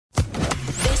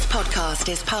podcast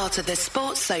is part of the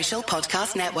Sports Social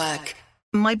Podcast Network.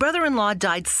 My brother-in-law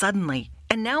died suddenly,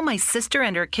 and now my sister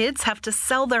and her kids have to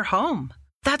sell their home.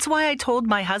 That's why I told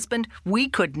my husband we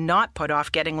could not put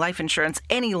off getting life insurance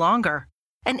any longer.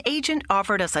 An agent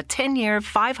offered us a 10-year,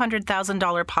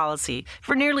 $500,000 policy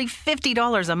for nearly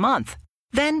 $50 a month.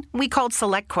 Then we called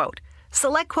SelectQuote.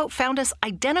 SelectQuote found us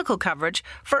identical coverage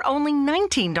for only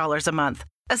 $19 a month,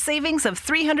 a savings of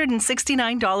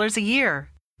 $369 a year.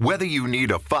 Whether you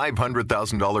need a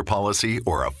 $500,000 policy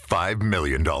or a $5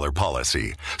 million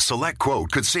policy, SelectQuote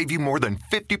could save you more than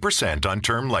 50% on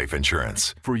term life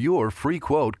insurance. For your free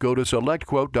quote, go to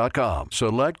SelectQuote.com.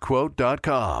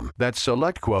 SelectQuote.com. That's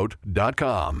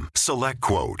SelectQuote.com.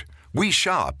 SelectQuote. We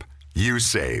shop. You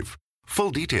save.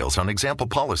 Full details on example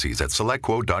policies at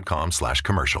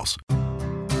SelectQuote.com/commercials.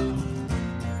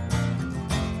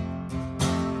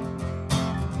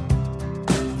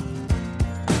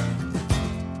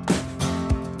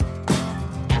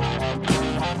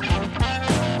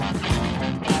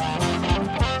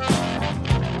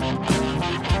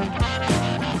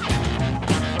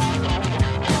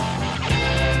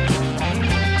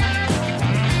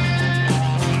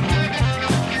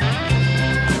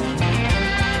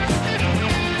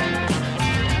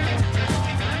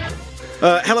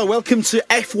 Hello, welcome to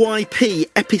FYP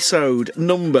episode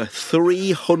number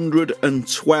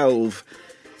 312.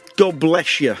 God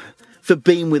bless you for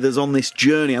being with us on this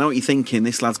journey. I know what you're thinking.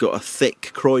 This lad's got a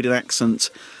thick Croydon accent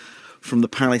from the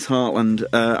Palace heartland.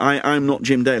 I'm not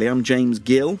Jim Daly. I'm James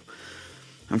Gill.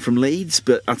 I'm from Leeds,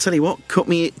 but I'll tell you what, cut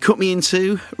me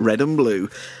into red and blue.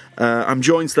 I'm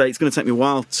joined today. It's going to take me a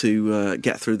while to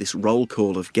get through this roll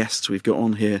call of guests we've got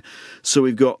on here. So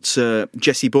we've got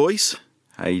Jesse Boyce.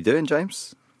 How you doing,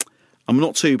 James? I'm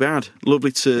not too bad.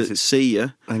 Lovely to see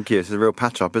you. Thank you. It's a real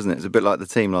patch-up, isn't it? It's a bit like the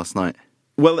team last night.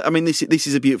 Well, I mean, this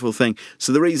is a beautiful thing.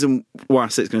 So the reason why I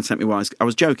say it's going to take me a while is I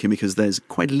was joking because there's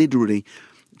quite literally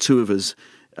two of us.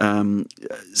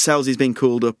 Selzy's been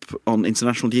called up on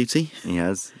international duty. He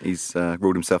has. He's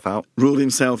ruled himself out.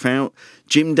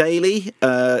 Jim Daly,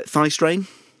 thigh strain.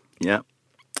 Yeah.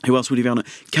 Who else would he be on it?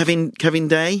 Kevin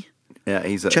Day. Yeah,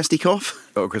 he's chesty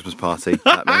cough. Got a Christmas party.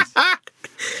 That means.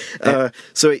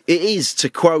 So it is, to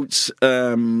quote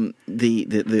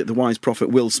the wise prophet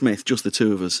Will Smith, just the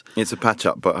two of us. It's a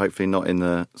patch-up, but hopefully not in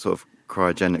the sort of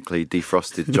cryogenically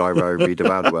defrosted gyro Rita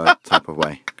Waldwer type of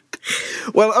way.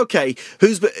 Well, okay.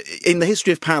 Who's in the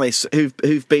history of Palace?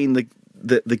 Who've been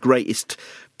the greatest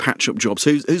patch-up jobs?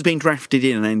 Who's been drafted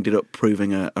in and ended up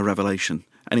proving a revelation?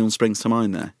 Anyone springs to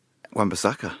mind there?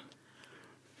 Wan-Bissaka.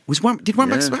 Did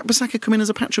Wan-Bissaka come in as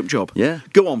a patch-up job? Yeah.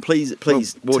 Go on, please. Well,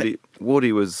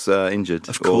 Wardy was injured.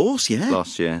 Of course, yeah.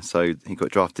 Last year, so he got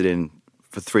drafted in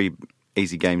for 3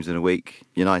 easy games in a week.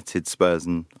 United, Spurs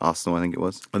and Arsenal, I think it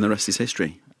was. And the rest is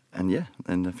history. And yeah,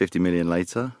 and 50 million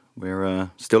later, we're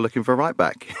still looking for a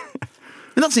right-back.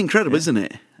 And that's incredible, isn't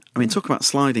it? I mean, talk about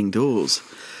sliding doors.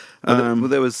 Well,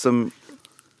 there was some...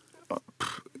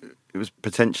 It was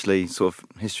potentially sort of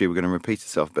history we're going to repeat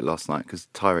itself a bit last night because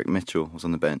Tyrick Mitchell was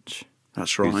on the bench.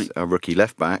 That's right. Who's a rookie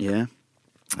left back. Yeah.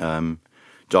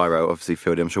 Gyro obviously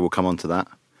filled in. I'm sure we'll come on to that.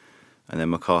 And then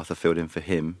MacArthur filled in for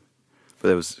him. But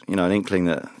there was, an inkling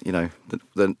that,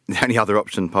 the only other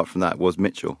option apart from that was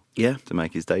Mitchell. Yeah. To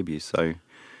make his debut. So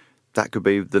that could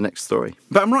be the next story.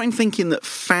 But I'm right in thinking that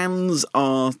fans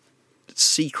are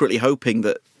secretly hoping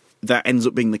that ends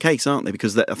up being the case, aren't they?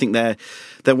 Because I think they're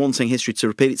wanting history to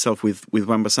repeat itself with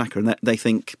Wan-Bissaka, and they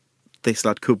think this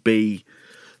lad could be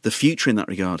the future in that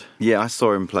regard. Yeah, I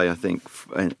saw him play, I think,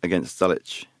 against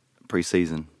Dulwich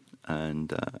pre-season,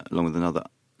 and along with another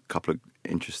couple of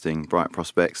interesting, bright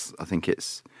prospects. I think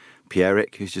it's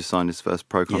Pierrick, who's just signed his first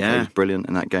pro contract. He was brilliant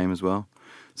in that game as well.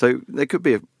 So there could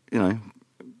be a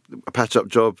patch-up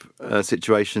job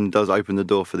situation does open the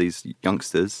door for these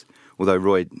youngsters. Although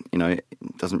Roy,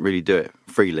 doesn't really do it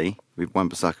freely. With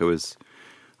Wan-Bissaka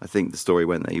I think the story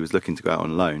went that he was looking to go out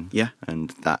on loan. Yeah. And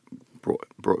that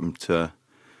brought him to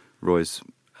Roy's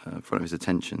front of his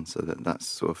attention. So that's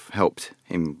sort of helped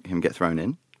him get thrown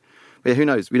in. But yeah, who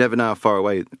knows? We never know how far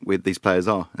away these players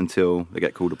are until they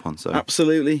get called upon. So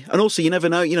absolutely. And also, you never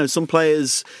know. Some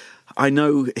players, I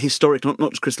know historically,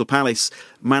 not just Crystal Palace,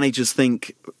 managers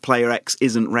think player X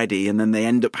isn't ready and then they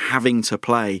end up having to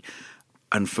play.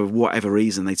 And for whatever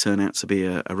reason, they turn out to be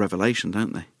a revelation,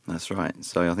 don't they? That's right.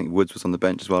 So I think Woods was on the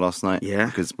bench as well last night. Yeah.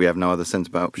 Because we have no other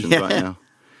centre-back options right now.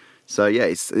 So yeah,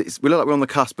 we look like we're on the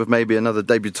cusp of maybe another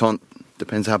debutant.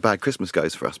 Depends how bad Christmas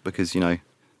goes for us, because it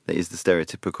is the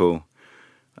stereotypical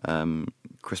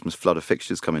Christmas flood of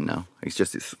fixtures coming now.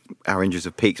 Our injuries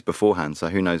have peaked beforehand, so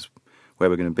who knows where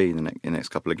we're going to be in the next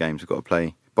couple of games. We've got to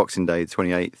play Boxing Day, the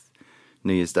 28th,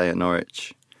 New Year's Day at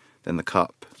Norwich, then the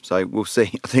Cup. So we'll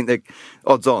see. I think they're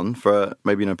odds on for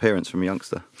maybe an appearance from a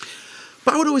youngster.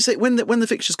 But I would always say when the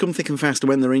fixtures come thick and fast and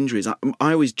when there are injuries, I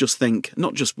always just think,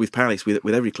 not just with Palace,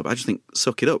 with every club, I just think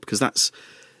suck it up, because that's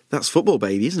football,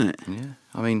 baby, isn't it? Yeah,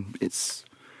 I mean it's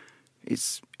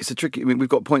a tricky. I mean, we've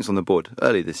got points on the board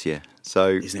early this year, so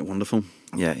isn't it wonderful?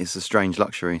 Yeah, it's a strange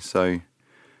luxury. So,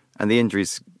 and the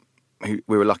injuries, we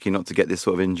were lucky not to get this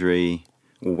sort of injury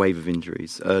or wave of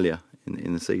injuries earlier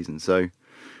in the season. So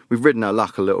we've ridden our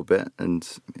luck a little bit, and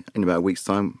in about a week's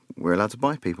time, we're allowed to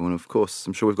buy people. And of course,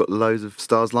 I'm sure we've got loads of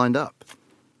stars lined up.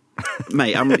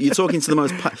 Mate, you're talking to the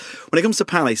most. When it comes to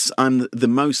Palace, I'm the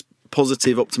most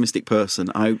positive, optimistic person.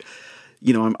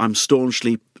 I'm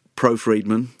staunchly pro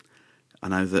Friedman. I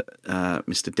know that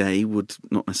Mr. Day would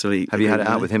not necessarily. Have you had it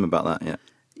out with him about that yet?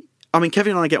 I mean,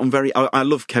 Kevin and I get on very. I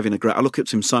love Kevin. I look up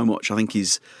to him so much. I think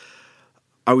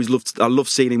I love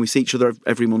seeing him. We see each other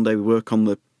every Monday. We work on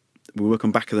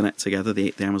Back of the Net together,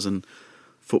 the Amazon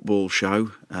football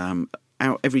show,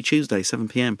 out every Tuesday, 7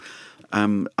 p.m.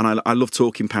 And I love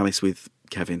talking Palace with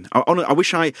Kevin. I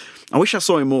wish I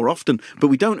saw him more often, but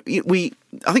we don't.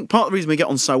 I think part of the reason we get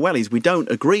on so well is we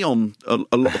don't agree on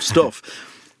a lot of stuff,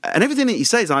 and everything that he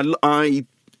says,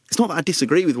 it's not that I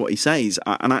disagree with what he says,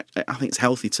 and I think it's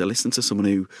healthy to listen to someone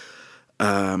who.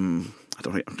 I'm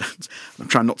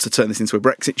trying not to turn this into a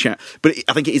Brexit chat, but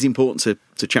I think it is important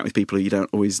to chat with people who you don't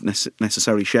always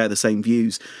necessarily share the same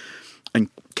views. And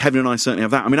Kevin and I certainly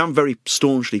have that. I mean, I'm very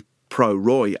staunchly pro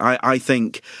Roy. I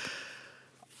think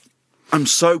I'm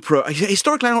so pro.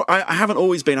 Historically, I haven't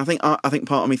always been. I think part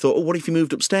of me thought, what if he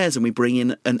moved upstairs and we bring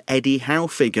in an Eddie Howe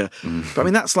figure? But I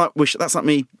mean, that's like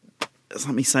me. It's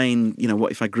like me saying,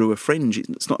 what if I grew a fringe?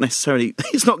 It's not necessarily.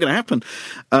 It's not going to happen.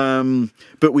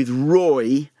 But with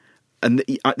Roy, and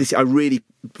I really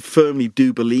firmly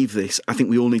do believe this. I think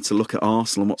we all need to look at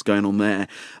Arsenal and what's going on there.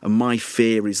 And my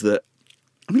fear is that.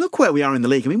 I mean, look where we are in the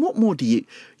league. I mean, what more do you?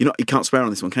 You can't swear on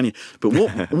this one, can you? But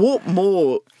what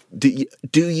more do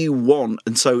you want?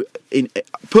 And so,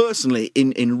 personally,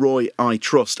 in Roy, I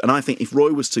trust. And I think if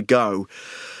Roy was to go.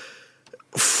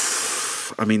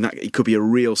 I mean, it could be a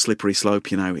real slippery slope,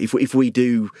 If we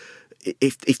do,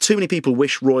 if too many people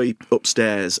wish Roy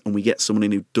upstairs and we get someone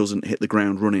in who doesn't hit the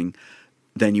ground running,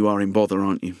 then you are in bother,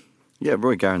 aren't you? Yeah,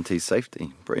 Roy guarantees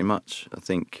safety, pretty much. I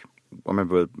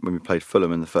remember when we played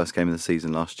Fulham in the first game of the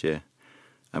season last year,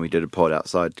 and we did a pod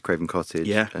outside Craven Cottage,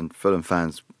 and Fulham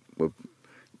fans were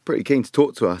pretty keen to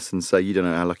talk to us and say, you don't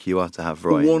know how lucky you are to have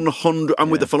Roy. 100. I'm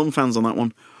with the Fulham fans on that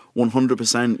one,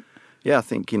 100%. Yeah, I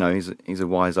think he's a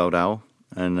wise old owl.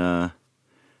 And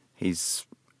he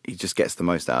just gets the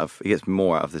most he gets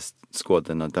more out of this squad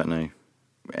than I don't know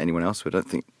anyone else would. I don't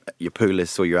think your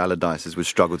Pulis or your Allardyces would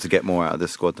struggle to get more out of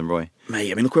this squad than Roy.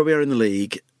 Mate, I mean, look where we are in the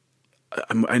league.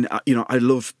 And I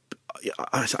love.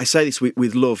 I say this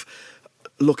with love.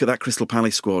 Look at that Crystal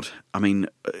Palace squad. I mean,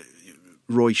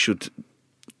 Roy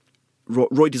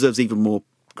deserves even more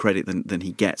credit than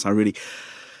he gets. I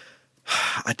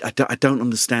don't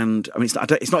understand. I mean,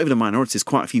 it's not even a minority. There's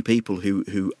quite a few people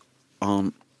who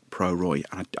aren't pro Roy,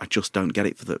 and I just don't get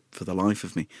it for the life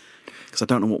of me, because I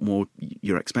don't know what more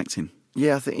you're expecting.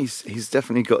 Yeah, I think he's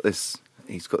definitely got this.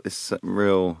 He's got this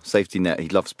real safety net. He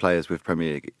loves players with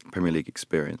Premier League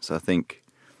experience. I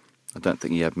don't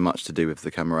think he had much to do with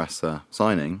the Camarasa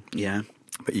signing. Yeah,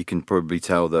 but you can probably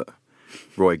tell that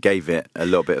Roy gave it a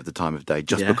little bit of the time of day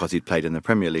just because he'd played in the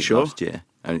Premier League last year.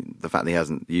 And the fact that he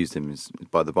hasn't used him is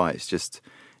by the by. It's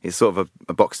sort of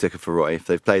a box ticker for Roy. If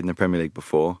they've played in the Premier League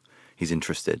before, he's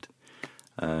interested.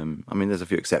 I mean, there's a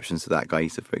few exceptions to that.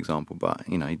 Gaeta, for example, but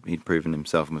he'd proven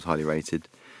himself and was highly rated.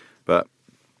 But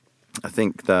I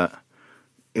think that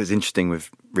it was interesting with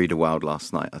Riedewald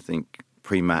last night. I think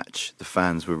pre-match the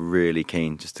fans were really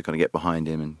keen just to kind of get behind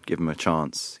him and give him a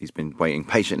chance. He's been waiting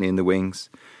patiently in the wings.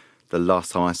 The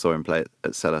last time I saw him play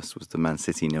at Selhurst was the Man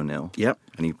City 0-0. Yep.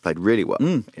 And he played really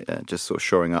well, just sort of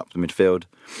shoring up the midfield.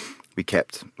 I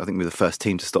think we were the first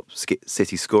team to stop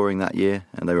City scoring that year,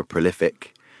 and they were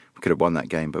prolific. We could have won that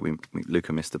game, but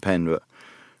Luca missed the pen. But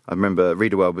I remember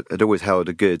Riedewald had always held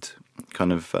a good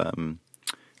kind of,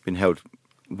 been held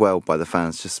well by the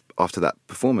fans just after that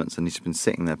performance, and he's been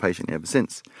sitting there patiently ever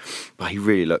since. But he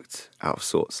really looked out of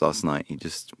sorts last night. He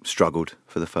just struggled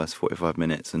for the first 45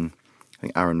 minutes, and I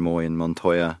think Aaron Moy and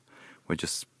Montoya were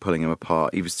just pulling him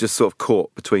apart. He was just sort of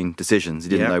caught between decisions.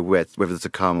 He didn't know whether to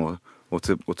come or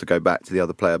to go back to the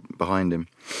other player behind him.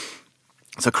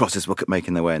 So crosses were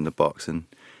making their way in the box, and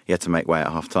he had to make way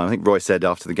at half time. I think Roy said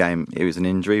after the game it was an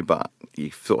injury, but you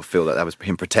sort of feel that was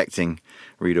him protecting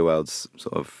Riedewald's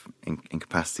sort of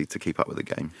incapacity to keep up with the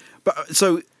game. But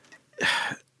so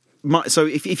So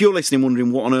if you're listening,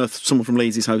 wondering what on earth someone from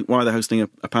Leeds is, why they're hosting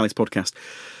a Palace podcast.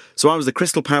 So I was the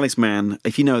Crystal Palace man.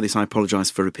 If you know this, I apologise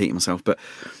for repeating myself, but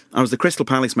I was the Crystal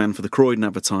Palace man for the Croydon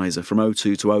Advertiser from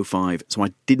 02 to 05, so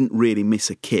I didn't really miss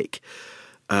a kick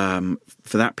for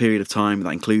that period of time.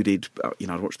 That included,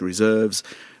 I'd watch the reserves,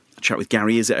 I'd chat with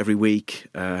Gary Izzet every week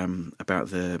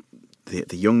about the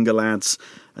younger lads,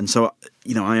 and so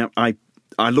I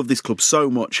love this club so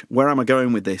much. Where am I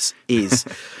going with this is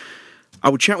I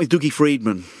would chat with Dougie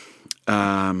Friedman,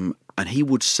 and he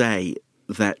would say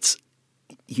that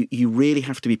you really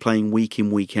have to be playing week in,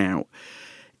 week out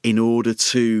in order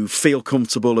to feel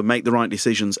comfortable and make the right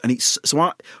decisions. And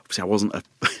obviously I wasn't a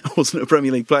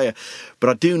Premier League player, but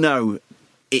I do know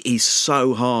it is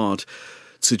so hard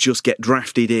to just get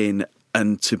drafted in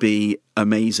and to be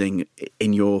amazing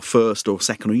in your first or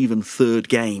second or even third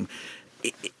game.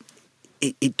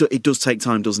 It does take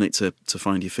time, doesn't it, to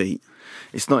find your feet?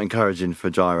 It's not encouraging for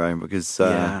Gyro because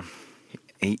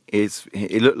He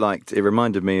looked like, it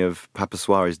reminded me of Papa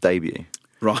Suarez's debut,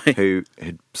 right? Who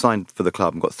had signed for the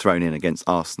club and got thrown in against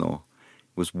Arsenal,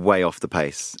 was way off the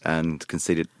pace and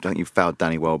conceded. Don't you fouled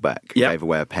Danny Welbeck, gave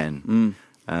away a pen,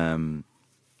 and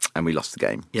we lost the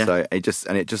game. Yeah. So it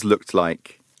just looked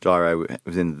like Gyro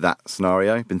was in that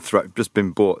scenario. Just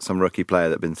been bought, some rookie player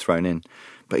that had been thrown in,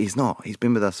 but he's not. He's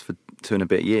been with us for 2 and a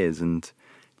bit years and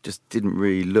just didn't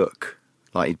really look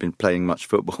like he'd been playing much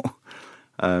football.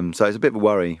 So it's a bit of a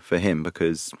worry for him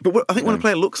because. But I think when a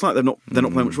player looks like they're not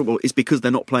playing much football, it's because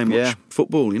they're not playing much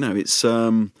football. It's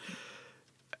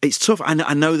tough.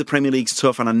 I know the Premier League's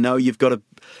tough, and I know you've got to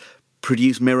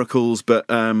produce miracles, but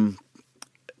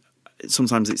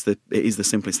sometimes it is the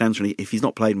simplest answer. And if he's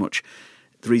not played much,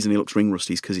 the reason he looks ring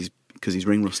rusty is because he's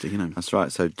ring rusty. That's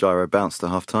right. So Gyro bounced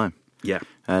at half time. Yeah,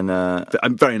 and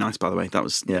very nice, by the way. That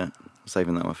was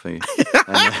saving that one for you.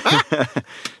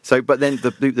 But then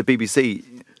the BBC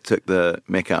took the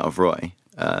mick out of Roy.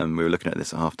 We were looking at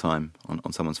this at half time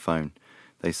on someone's phone.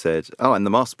 They said, and the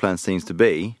master plan seems to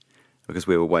be, because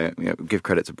we were give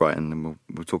credit to Brighton, and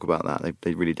we'll talk about that.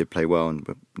 They really did play well and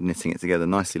were knitting it together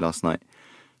nicely last night.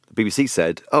 The BBC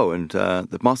said,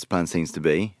 the master plan seems to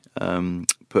be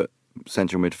put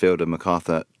central midfielder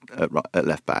MacArthur at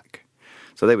left back.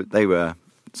 So they were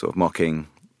sort of mocking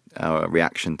our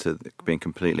reaction to being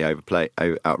completely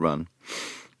outrun.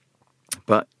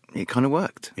 But it kind of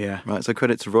worked. Yeah. Right. So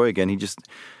credit to Roy again. I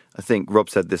think Rob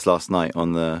said this last night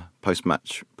on the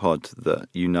post-match pod that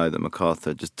that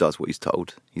MacArthur just does what he's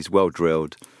told. He's well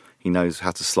drilled. He knows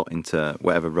how to slot into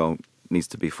whatever role needs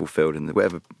to be fulfilled and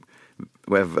whatever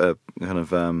kind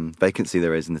of vacancy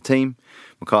there is in the team.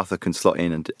 MacArthur can slot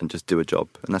in and just do a job,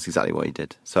 and that's exactly what he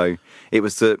did. So it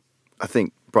was I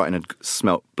think Brighton had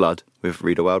smelt blood with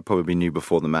Riedewald, probably knew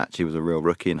before the match he was a real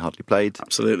rookie and hardly played.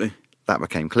 Absolutely. That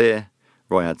became clear.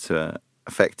 Roy had to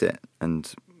affect it,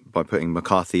 and by putting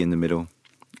McCarthy in the middle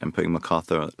and putting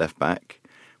MacArthur at left back,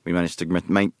 we managed to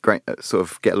sort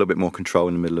of get a little bit more control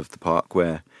in the middle of the park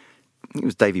where I think it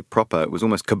was Davy Proper. It was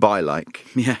almost Cabaye-like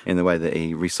in the way that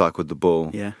he recycled the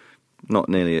ball. Yeah. Not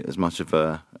nearly as much of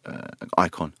an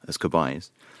icon as Cabaye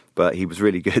is, but he was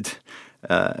really good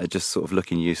at just sort of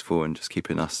looking useful and just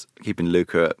keeping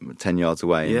Luca at 10 yards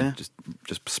away and just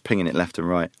pinging it left and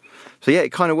right. So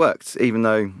it kind of worked, even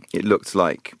though it looked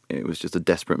like it was just a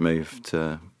desperate move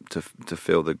to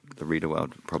fill the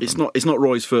Riedewald problem. It's not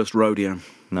Roy's first rodeo.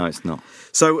 No, it's not.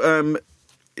 So,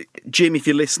 Jim, if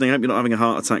you're listening, I hope you're not having a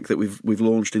heart attack that we've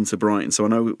launched into Brighton. So I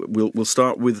know we'll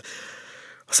start with.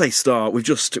 I say start.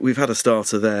 We've had a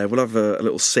starter there. We'll have a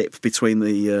little sip between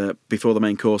before the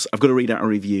main course. I've got to read out a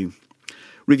review.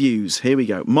 Reviews. Here we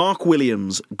go. Mark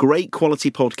Williams, great quality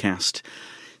podcast.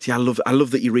 See, I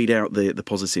love that you read out the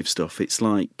positive stuff. It's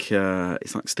like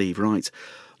Steve, right?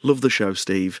 Love the show,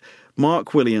 Steve.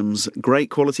 Mark Williams, great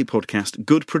quality podcast,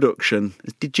 good production.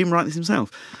 Did Jim write this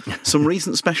himself? Some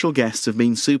recent special guests have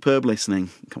been superb listening.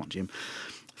 Come on, Jim.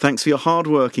 Thanks for your hard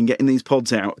work in getting these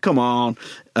pods out. Come on.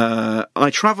 I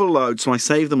travel loads, so I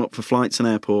save them up for flights and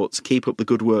airports. Keep up the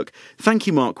good work. Thank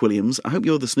you, Mark Williams. I hope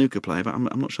you're the snooker player, but I'm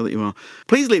not sure that you are.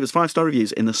 Please leave us 5-star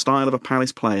reviews in the style of a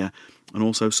Palace player and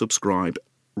also subscribe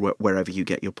wherever you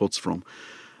get your pods from.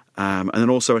 And then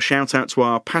also a shout out to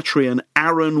our Patreon,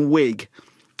 Aaron Wigg.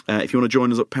 If you want to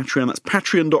join us at Patreon, that's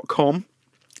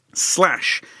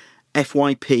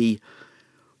patreon.com/FYP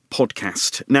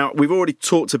podcast. Now, we've already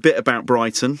talked a bit about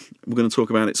Brighton. We're going to talk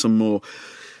about it some more.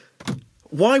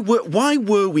 Why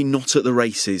were we not at the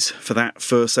races for that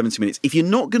first 70 minutes? If you're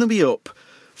not going to be up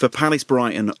for Palace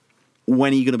Brighton,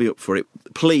 when are you going to be up for it?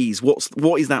 Please, what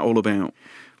is that all about?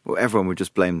 Well, everyone would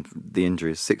just blame the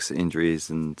injuries, 6 injuries,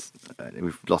 and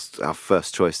we've lost our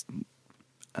first choice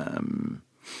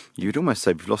you'd almost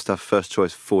say we've lost our first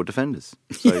choice 4 defenders.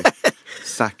 So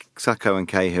Sacco and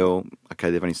Cahill, okay,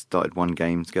 they've only started 1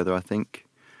 game together, I think,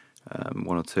 1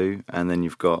 or 2. And then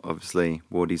you've got, obviously,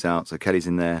 Wardy's out, so Kelly's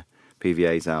in there,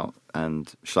 PVA's out,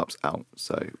 and Schlupp's out.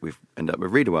 So we've ended up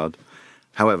with Riedewald.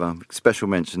 However, special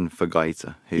mention for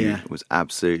Gaeta, who was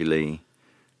absolutely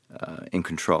in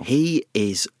control. He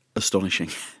is astonishing.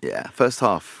 Yeah, first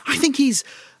half. I think he's...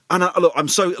 And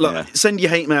send your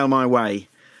hate mail my way.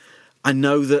 I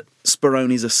know that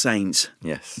Speroni's a saint.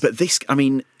 Yes. But this, I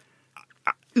mean,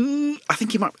 I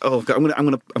think he might... Oh, God,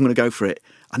 I'm gonna go for it.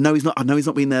 I know he's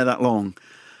not been there that long,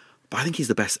 but I think he's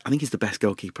the best. I think he's the best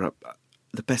goalkeeper...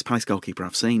 The best Palace goalkeeper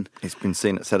I've seen. It's been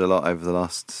said a lot over the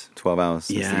last 12 hours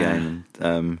since the game.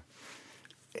 And,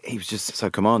 he was just so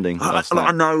commanding last night.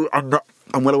 I know.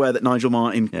 I'm well aware that Nigel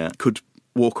Martin could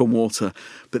walk on water,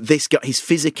 but this guy, his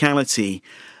physicality.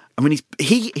 I mean,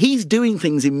 he's doing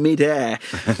things in mid-air.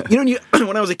 You know,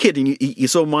 when I was a kid and you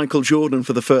saw Michael Jordan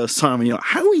for the first time, and you're like,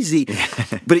 how is he?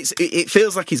 But it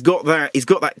feels like he's got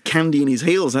that candy in his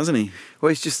heels, hasn't he? Well,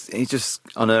 he's just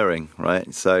unerring,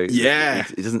 right? So he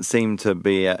doesn't seem to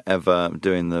be ever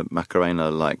doing the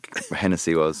Macarena like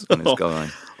Hennessy was on his goal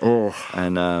line. Oh,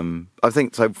 and I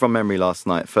think so. From memory, last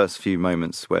night, first few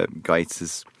moments where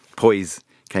Gaeta's poise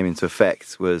came into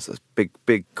effect was a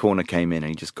big corner came in and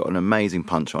he just got an amazing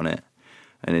punch on it,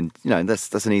 and then,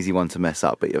 that's an easy one to mess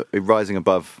up, but you're rising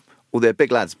above all their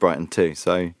big lads, Brighton too,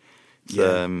 so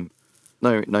no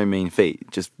mean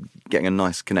feat, just getting a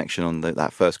nice connection on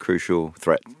that first crucial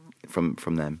threat from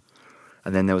them.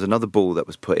 And then there was another ball that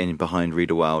was put in behind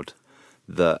Riedewald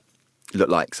that looked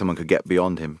like someone could get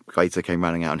beyond him. Gaeta came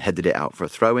running out and headed it out for a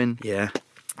throw in,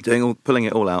 pulling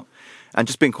it all out and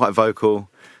just being quite vocal.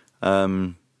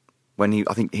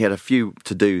 I think he had a few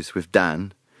to-dos with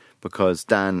Dan, because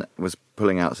Dan was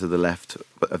pulling out to the left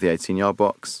of the 18-yard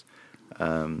box.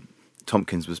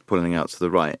 Tompkins was pulling out to the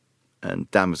right,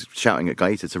 and Dan was shouting at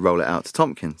Gaeta to roll it out to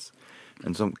Tompkins.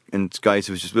 And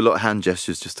Gaeta was just with a lot of hand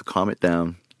gestures just to calm it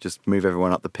down, just move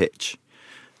everyone up the pitch.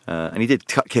 And he did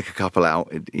kick a couple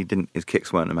out. His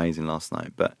kicks weren't amazing last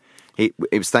night, but it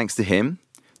was thanks to him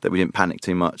that we didn't panic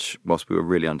too much whilst we were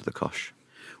really under the cosh.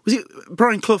 Was it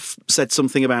Brian Clough said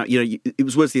something about, it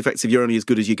was words to the effect of you're only as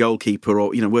good as your goalkeeper,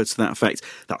 or, words to that effect.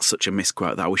 That's such a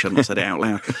misquote that I wish I'd not said it out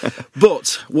loud.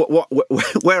 But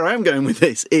where I am going with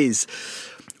this is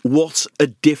what a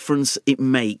difference it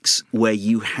makes where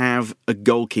you have a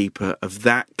goalkeeper of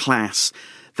that class,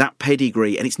 that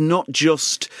pedigree, and it's not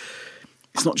just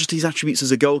his attributes as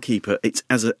a goalkeeper, it's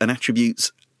as an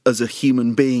attributes as a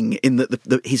human being, in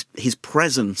that his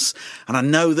presence. And I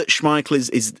know that Schmeichel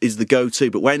is the go-to,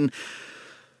 but when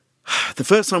the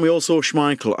first time we all saw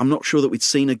Schmeichel, I'm not sure that we'd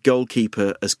seen a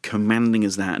goalkeeper as commanding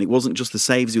as that. And it wasn't just the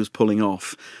saves he was pulling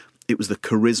off, it was the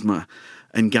charisma.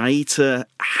 And Gaeta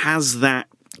has that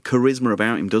charisma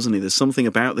about him, doesn't he? There's something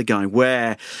about the guy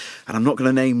where, and I'm not going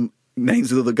to name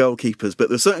names of other goalkeepers, but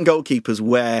there's certain goalkeepers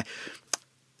where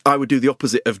I would do the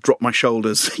opposite of drop my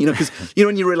shoulders, because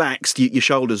when you're relaxed, your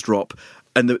shoulders drop,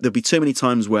 and there'd be too many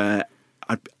times where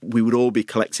we would all be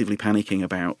collectively panicking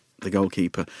about the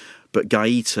goalkeeper. But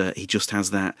Gaeta, he just has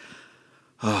that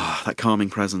calming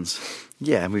presence.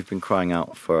 Yeah, and we've been crying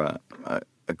out for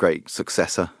a great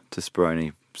successor to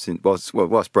Speroni whilst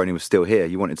Speroni was still here.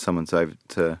 You wanted someone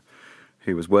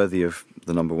who was worthy of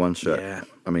the number 1 shirt. Yeah.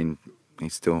 I mean,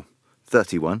 he's still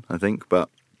 31, I think, but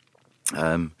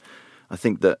I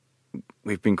think that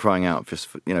we've been crying out just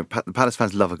for, Palace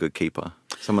fans love a good keeper.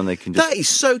 Someone they can just... That is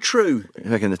so true.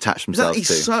 They can attach themselves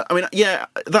to. So, I mean, yeah,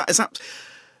 that is...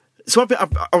 So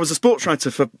I was a sports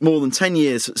writer for more than 10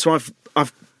 years, so I've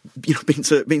been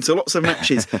to lots of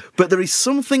matches, but there is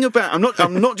something about...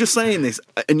 I'm not just saying this,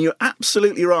 and you're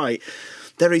absolutely right.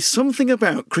 There is something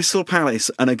about Crystal Palace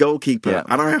and a goalkeeper,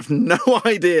 and I have no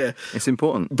idea. It's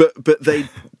important. But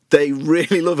they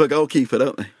really love a goalkeeper,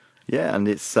 don't they? Yeah, and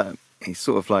it's... He's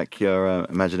sort of like your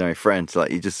imaginary friend.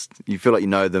 Like you feel like you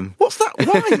know them. What's that?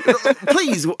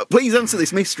 Why? please answer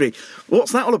this mystery.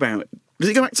 What's that all about? Does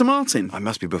it go back to Martin? I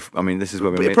must be. This is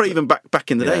where we're probably even back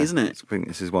in the day, isn't it? I think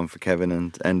this is one for Kevin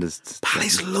and Enders.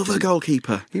 Palace love a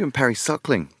goalkeeper. Even Perry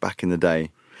Suckling back in the day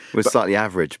was slightly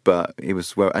average, but he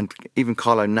was well. And even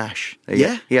Carlo Nash. He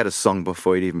had a song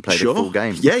before he'd even played a full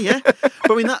game. Yeah.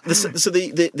 But I mean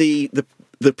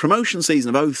the promotion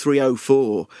season of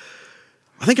 03-04.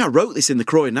 I think I wrote this in the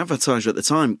Croydon Advertiser at the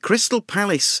time. Crystal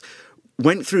Palace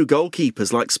went through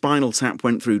goalkeepers like Spinal Tap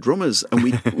went through drummers, and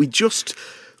we just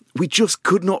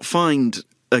could not find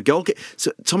a goalkeeper.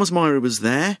 So Thomas Meyer was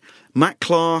there. Matt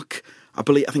Clark, I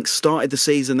think started the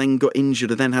season, then got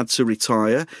injured, and then had to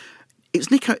retire. it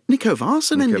was Nico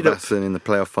Varson ended up in the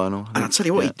playoff final. And I tell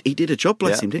you what, he did a job,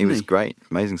 bless him, didn't he? He was great,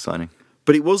 amazing signing.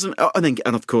 But it wasn't,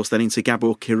 and of course then into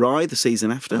Gabor Kirai the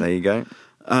season after. There you go.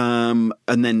 And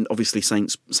then obviously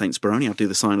Saint Speroni. I'll do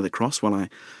the sign of the cross while I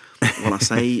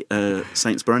say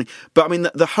Saint Speroni. But I mean,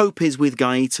 the hope is with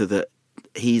Gaeta that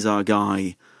he's our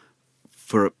guy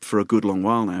for a good long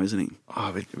while now, isn't he?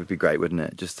 Oh, it would be great, wouldn't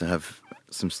it, just to have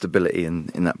some stability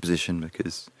in that position,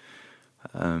 because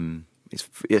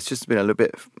it's just been a little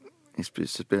bit. It's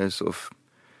just been a sort of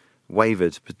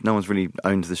wavered, but no one's really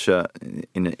owned the shirt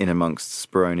in amongst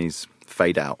Speroni's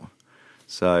fade out.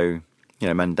 So,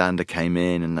 Mandanda came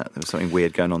in, and there was something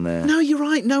weird going on there. No, you're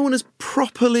right. No one has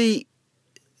properly.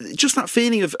 Just that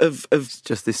feeling of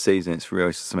just this season, it's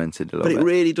really cemented a little bit. But it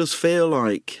really does feel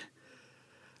like.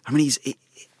 I mean,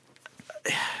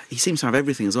 he seems to have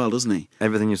everything as well, doesn't he?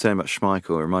 Everything you're saying about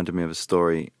Schmeichel reminded me of a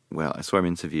story. Well, I saw him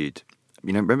interviewed.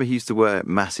 Remember he used to wear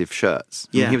massive shirts?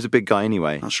 Yeah. I mean, he was a big guy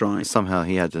anyway. That's right. But somehow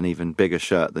he had an even bigger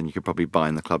shirt than you could probably buy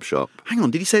in the club shop. Hang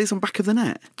on, did he say this on Back of the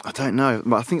Net? I don't know.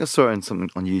 I think I saw it in something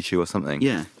on YouTube or something.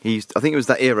 Yeah. I think it was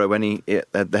that era when they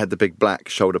had the big black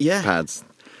shoulder pads.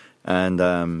 And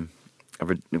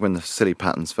when the silly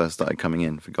patterns first started coming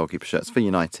in for goalkeeper shirts for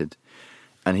United.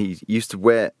 And he used to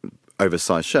wear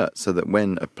oversized shirts so that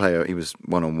when a player, he was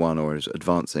one-on-one or was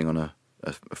advancing on a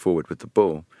forward with the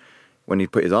ball, when he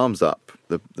put his arms up,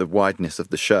 the wideness of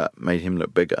the shirt made him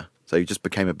look bigger. So he just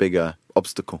became a bigger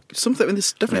obstacle. There's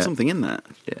definitely something in that.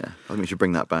 Yeah, I think we should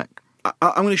bring that back.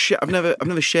 I'm going to share. I've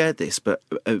never shared this, but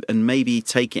and maybe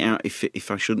take it out if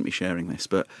I shouldn't be sharing this.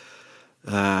 But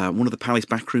one of the Palace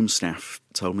backroom staff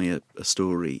told me a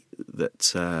story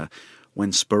that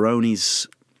when Speroni's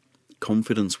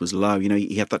confidence was low,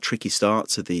 he had that tricky start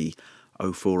to the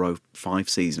 04-05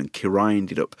 season, and Kirai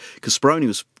ended up, because Speroni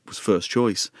was first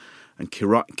choice, and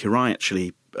Kirai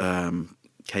actually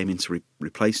came in to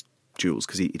replace Jules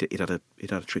because he'd had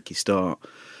a tricky start.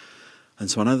 And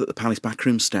so I know that the Palace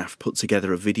backroom staff put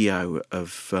together a video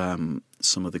of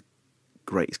some of the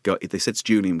greatest. They said to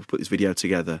Julian, "We'll put this video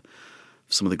together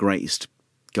of some of the greatest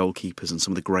goalkeepers and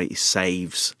some of the greatest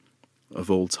saves of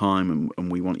all time,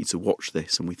 and we want you to watch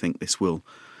this, and we think this will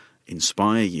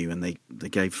inspire you." And they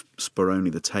gave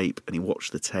Speroni the tape, and he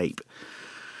watched the tape,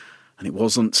 and it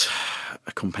wasn't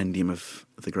a compendium of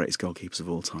the greatest goalkeepers of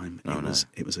all time.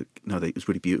 It was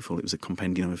really beautiful. It was a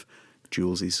compendium of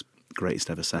Jules's greatest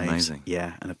ever saves. Amazing.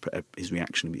 Yeah, and his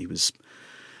reaction,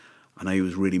 I know he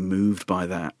was really moved by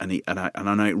that, and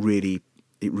I know it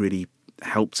really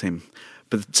helped him.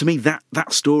 But to me,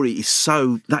 that story is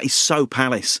so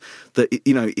Palace that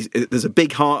there's a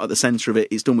big heart at the centre of it.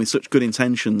 It's done with such good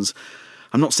intentions.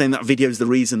 I'm not saying that video is the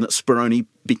reason that Speroni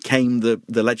became the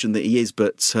legend that he is,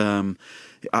 but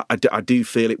I do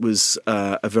feel it was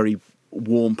a very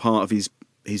warm part of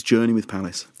his journey with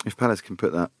Palace. If Palace can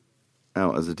put that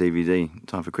out as a DVD in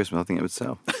time for Christmas, I think it would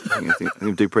sell. I think it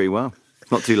would do pretty well.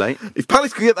 Not too late. If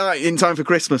Palace could get that in time for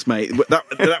Christmas, mate,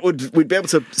 we'd be able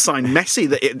to sign Messi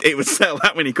that it would sell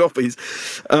that many copies.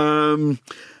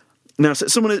 Now, so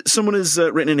someone has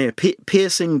written in here,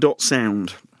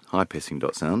 piercing.sound. Hi,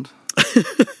 piercing.sound.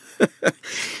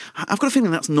 I've got a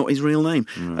feeling that's not his real name.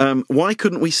 Why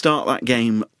couldn't we start that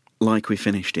game like we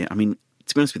finished it? I mean,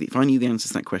 to be honest with you, if I knew the answer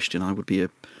to that question, I'd be a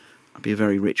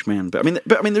very rich man. But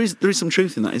I mean, there is some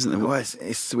truth in that, isn't there? Well,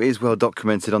 it is well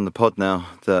documented on the pod now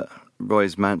that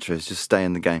Roy's mantra is just stay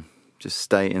in the game. Just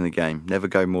stay in the game. Never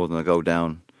go more than a goal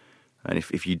down. And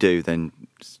if you do, then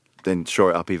shore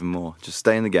it up even more. Just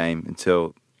stay in the game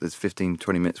until there's 15,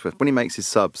 20 minutes worth. When he makes his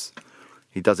subs,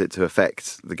 he does it to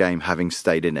affect the game having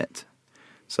stayed in it.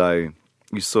 So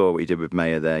you saw what he did with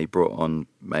Meyer there. He brought on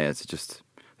Meyer to just...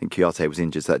 I think Kouyaté was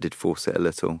injured, so that did force it a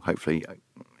little. Hopefully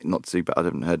not too bad. I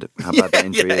haven't heard how bad that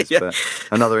injury is, but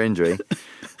another injury.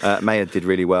 Meyer did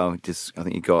really well. I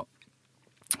think he got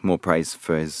more praise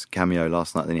for his cameo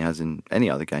last night than he has in any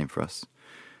other game for us.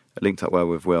 It linked up well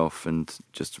with Wilf and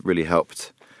just really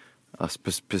helped us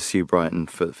pursue Brighton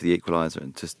for the equaliser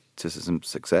and to some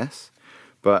success.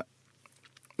 But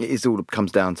it all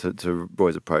comes down to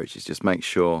Roy's approach. It's just make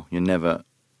sure you're never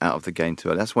out of the game too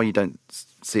early. That's why you don't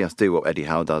see us do what Eddie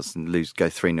Howe does and go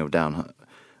 3-0 down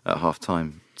at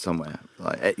half-time somewhere.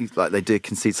 Like they do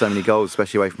concede so many goals,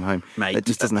 especially away from home. Mate, it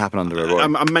just doesn't happen under a Roy.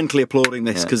 I'm mentally applauding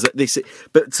this because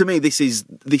but to me, this is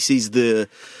the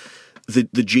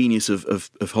genius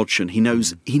of Hodgson. He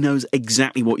knows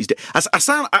exactly what he's doing.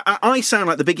 I sound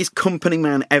like the biggest company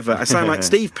man ever. I sound like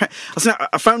Steve.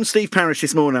 I found Steve Parish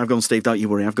this morning. I've gone, Steve, don't you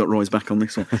worry. I've got Roy's back on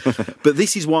this one. But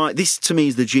this is why this to me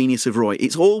is the genius of Roy.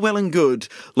 It's all well and good.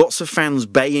 Lots of fans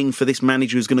baying for this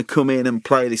manager who's going to come in and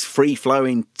play this free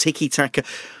flowing tiki taka.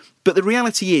 But the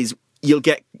reality is, you're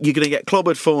going to get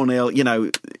clobbered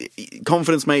 4-0.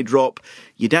 Confidence may drop.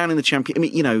 You're down in the champion. I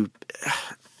mean,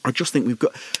 I just think you've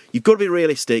got to be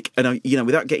realistic, and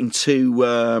without getting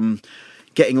too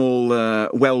getting all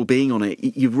well-being on it.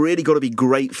 You've really got to be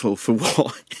grateful for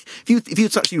what. If you were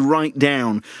to actually write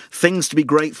down things to be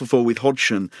grateful for with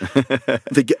Hodgson,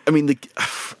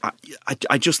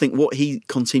 I just think what he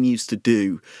continues to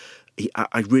do.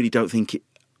 I really don't think it.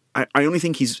 I only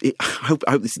think I hope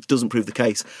this doesn't prove the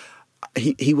case.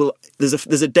 He will.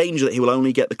 There's a danger that he will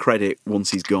only get the credit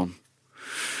once he's gone.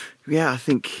 Yeah, I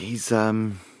think he's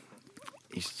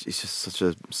just such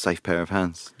a safe pair of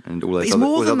hands, and all those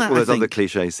other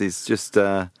cliches. He's just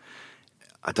I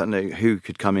don't know who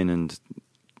could come in and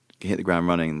hit the ground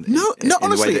running.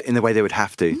 Honestly, in the way they would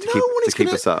have to keep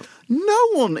us up. No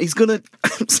one is going to.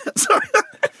 Sorry.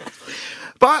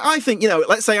 But I think,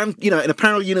 let's say, in a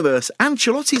parallel universe,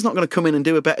 Ancelotti's not going to come in and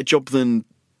do a better job than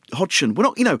Hodgson. We're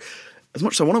not, as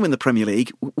much as I want to win the Premier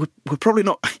League, we're probably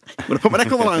not. I'm going to put my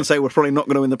neck on the line and say we're probably not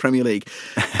going to win the Premier League.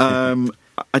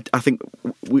 I think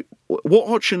what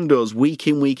Hodgson does week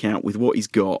in, week out with what he's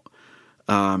got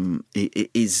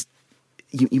is.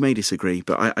 You may disagree,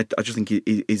 but I just think it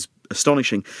is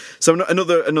astonishing. So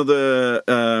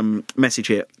another message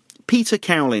here. Peter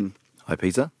Cowlin. Hi,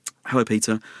 Peter. Hello,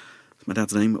 Peter. That's my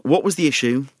dad's name. What was the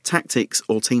issue? Tactics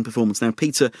or team performance? Now,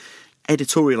 Peter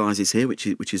editorialises here,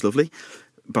 which is lovely,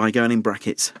 by going in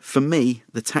brackets. For me,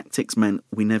 the tactics meant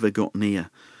we never got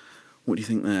near. What do you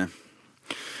think there?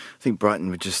 I think Brighton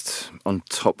were just on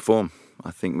top form. I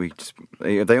think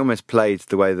they almost played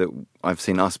the way that I've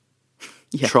seen us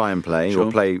try and play,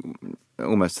 or play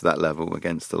almost to that level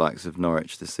against the likes of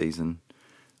Norwich this season,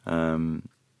 and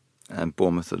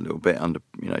Bournemouth a little bit under,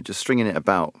 just stringing it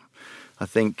about. I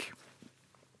think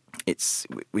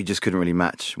we just couldn't really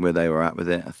match where they were at with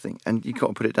it, I think, and you got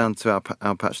to put it down to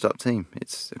our patched up team.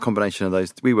 It's a combination of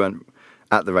those. We weren't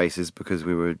at the races because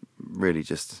we were really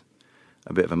just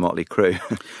a bit of a motley crew.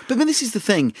 But then this is the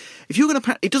thing: if you're going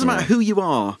to, it doesn't matter who you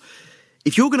are.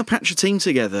 If you're going to patch a team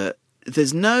together,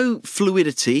 there's no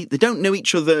fluidity. They don't know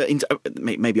each other,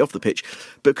 maybe off the pitch,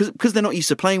 but because they're not used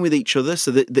to playing with each other,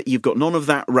 so that you've got none of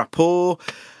that rapport.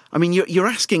 I mean, you're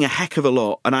asking a heck of a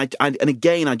lot, and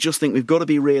again, I just think we've got to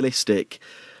be realistic.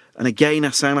 And again,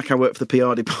 I sound like I work for the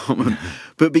PR department,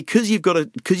 but because you've got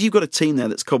a team there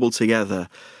that's cobbled together,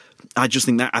 I just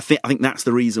think that I think that's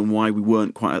the reason why we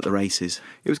weren't quite at the races.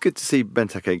 It was good to see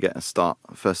Benteke get a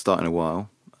first start in a while.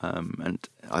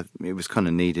 It was kind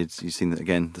of needed. You've seen that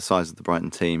again. The size of the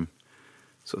Brighton team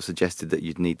sort of suggested that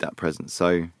you'd need that presence.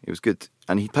 So it was good,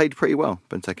 and he played pretty well.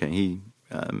 Benteke, he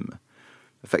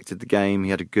affected the game. He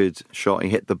had a good shot. He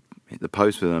hit the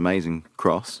post with an amazing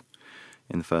cross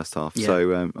in the first half. Yeah.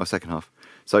 So or second half.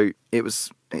 So it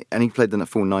was, and he played then at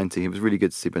full 90. It was really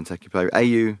good to see Benteke play.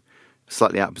 AU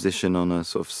slightly out of position on a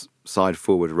sort of side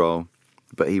forward role,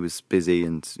 but he was busy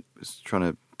and was trying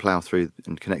to plough through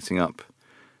and connecting up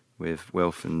with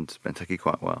Wilf and Benteke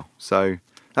quite well. So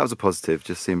that was a positive,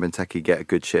 just seeing Benteke get a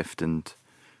good shift, and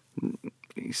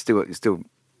he still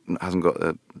hasn't got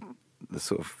the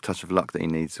sort of touch of luck that he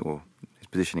needs, or his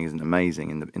positioning isn't amazing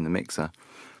in the mixer.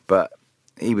 But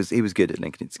he was good at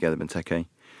linking it together, Benteke.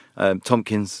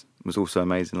 Tompkins was also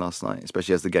amazing last night,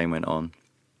 especially as the game went on.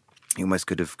 He almost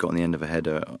could have gotten the end of a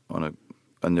header on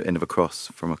the end of a cross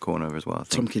from a corner as well. I think.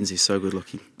 Tompkins is so good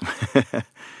looking.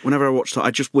 Whenever I watch that,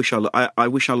 I just wish I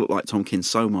wish I looked like Tompkins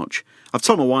so much. I've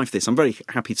told my wife this. I'm very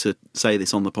happy to say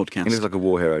this on the podcast. He looks like a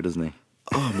war hero, doesn't he?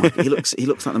 Oh my! He looks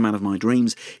like the man of my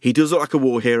dreams. He does look like a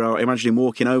war hero. I imagine him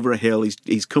walking over a hill.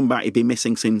 He's come back. He'd been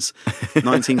missing since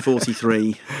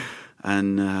 1943,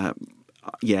 and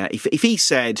if he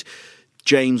said,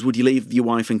 James, would you leave your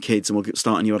wife and kids and we'll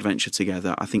start a new adventure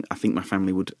together? I think my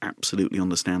family would absolutely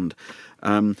understand.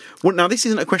 Now, this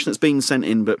isn't a question that's been sent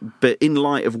in, but in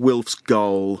light of Wilf's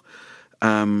goal,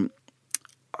 I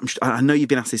know you've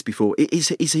been asked this before.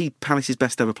 Is he Palace's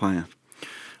best ever player?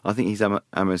 I think he's our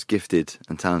most gifted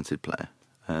and talented player.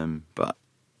 But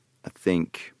I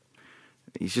think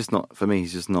he's just not, for me,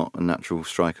 he's just not a natural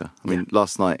striker. I mean,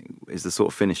 last night is the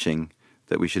sort of finishing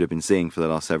that we should have been seeing for the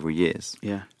last several years.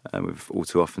 Yeah, we've all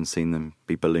too often seen them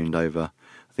be ballooned over.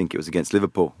 I think it was against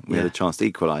Liverpool. We had a chance to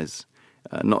equalise.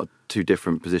 Not too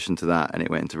different position to that, and it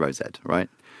went into Rosette, right?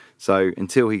 So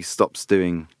until he stops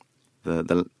doing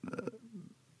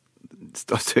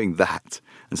stops doing that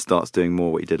and starts doing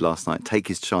more what he did last night, take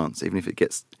his chance, even if it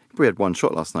gets. We had one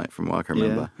shot last night from what I can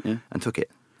remember, and took it.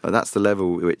 But that's the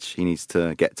level which he needs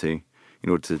to get to in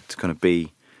order to kind of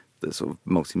be the sort of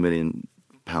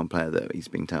multi-million-pound player that he's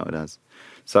being touted as.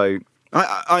 So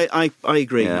I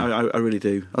agree. Yeah. I really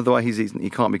do. Otherwise, he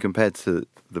can't be compared to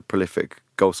the prolific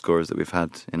goal scorers that we've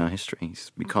had in our history.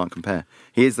 We can't compare.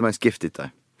 He is the most gifted,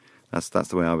 though. That's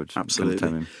the way I would Absolutely.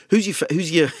 term him. Who's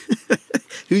your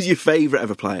who's your favourite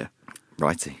ever player?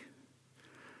 Righty.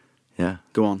 Yeah.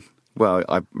 Go on. Well,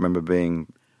 I remember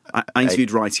being. I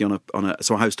interviewed Righty on a.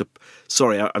 So I host a.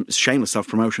 Sorry, I'm shameless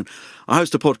self-promotion. I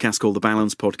host a podcast called the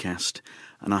Balance Podcast,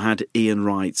 and I had Ian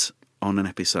Wright on an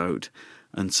episode,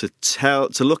 and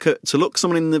to look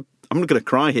someone in the. I'm not going to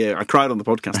cry here. I cried on the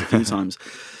podcast a few times,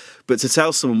 but to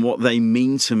tell someone what they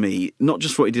mean to me, not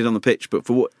just for what he did on the pitch, but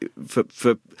for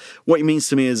what he means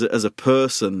to me as a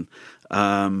person.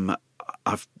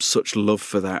 I've such love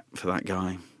for that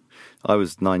guy. I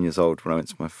was 9 years old when I went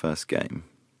to my first game,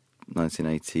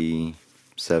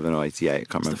 1987 or 88. I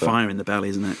can't remember. It's the fire in the belly,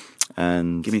 isn't it?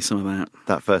 And give me some of that.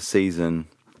 That first season,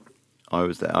 I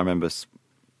was there. I remember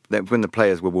when the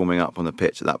players were warming up on the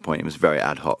pitch. At that point, it was very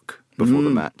ad hoc before the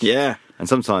match. Yeah. And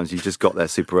sometimes you just got there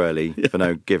super early for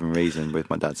no given reason with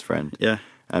my dad's friend. Yeah.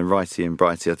 And Righty and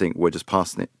Brighty, I think, were just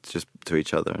passing it just to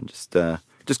each other and just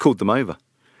called them over.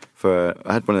 I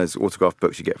had one of those autograph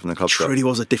books you get from the club shop. It truly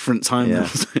was a different time. Yeah.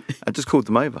 I just called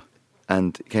them over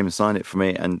and he came and signed it for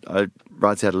me. And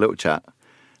Righty had a little chat.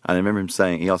 And I remember him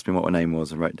saying, he asked me what my name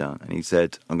was and wrote down. And he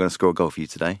said, I'm going to score a goal for you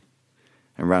today.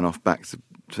 And ran off back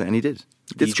and he did.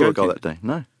 He did score a goal that day.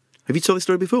 No. Have you told this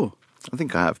story before? I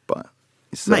think I have, but...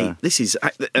 Mate, this is...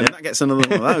 that gets another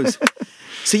one of those.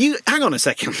 So hang on a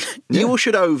second. You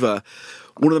ushered over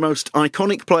one of the most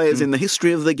iconic players in the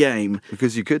history of the game.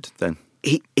 Because you could then.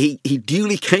 He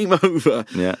duly came over,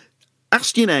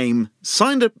 asked your name,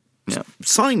 signed it,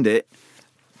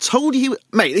 told you,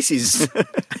 mate. This is.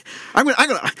 I'm going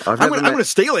to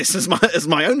steal this as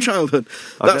my own childhood.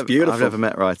 That's beautiful. I've never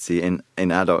met Righty in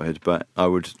adulthood, but I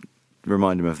would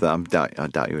remind him of that. I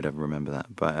doubt you would ever remember that,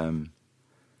 but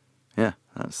yeah,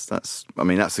 that's. I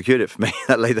mean, that secured it for me.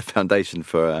 That laid the foundation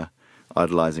for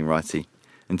idolising Righty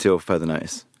until further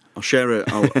notice. I'll share.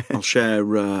 I'll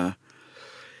share.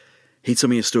 He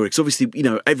told me a story because obviously,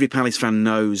 every Palace fan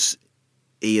knows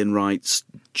Ian Wright's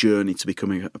journey to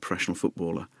becoming a professional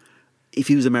footballer. If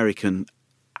he was American,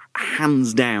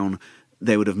 hands down,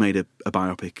 they would have made a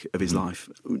biopic of his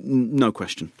life, no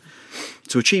question.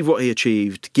 To achieve what he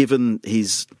achieved, given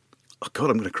his, oh God,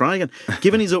 I'm going to cry again.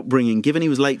 Given his upbringing, given he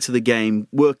was late to the game,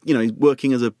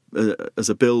 working as a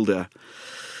builder,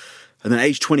 and then at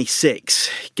age 26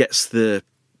 gets the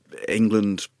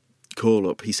England call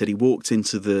up. He said he walked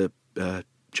into the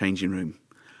changing room,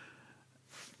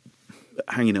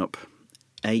 hanging up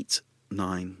 8,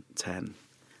 9, 10.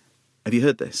 Have you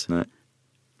heard this? No.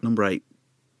 Number 8,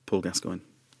 Paul Gascoigne.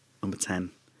 Number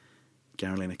 10,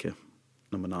 Gary Lineker.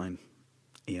 Number 9,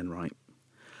 Ian Wright.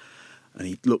 And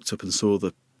he looked up and saw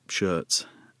the shirts,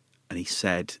 and he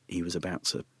said he was about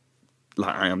to,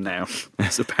 like I am now,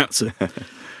 he's about to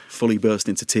fully burst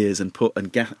into tears, and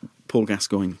Paul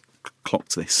Gascoigne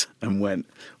clocked this and went,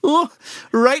 "Oh,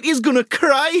 Righty's gonna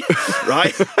cry,"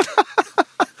 right?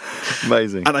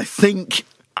 Amazing. And I think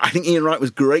Ian Wright was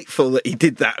grateful that he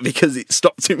did that because it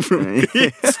stopped him from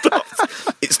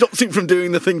it stopped him from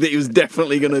doing the thing that he was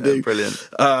definitely going to do. Brilliant.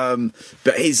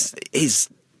 But his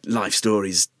life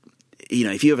stories,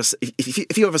 if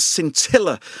you have a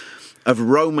scintilla of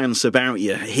romance about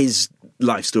you, his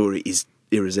life story is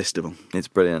irresistible. It's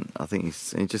brilliant. I think he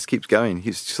just keeps going.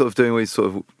 He's sort of doing all these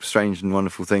sort of strange and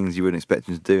wonderful things you wouldn't expect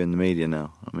him to do in the media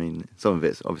now. I mean, some of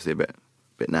it's obviously a bit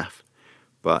naff,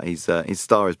 but his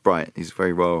star is bright. He's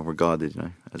very well regarded,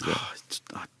 as a,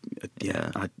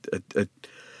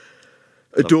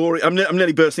 adore it. I'm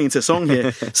nearly bursting into song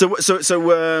here. So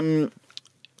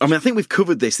I think we've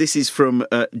covered this. This is from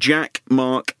Jack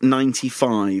Mark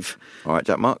 95. All right,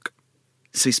 Jack Mark.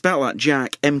 So he spelled that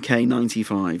Jack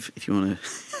MK95. If you want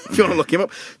to look him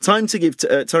up. Time to give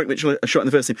Tariq Mitchell a shot in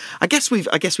the first team. I guess we've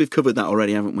covered that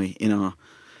already, haven't we? In our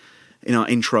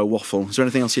intro waffle. Is there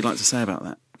anything else you'd like to say about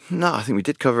that? No, I think we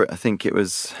did cover it. I think it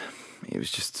just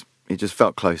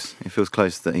felt close. It feels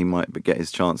close that he might get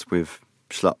his chance with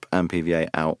Schlupp and PVA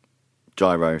out.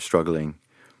 Gyro struggling.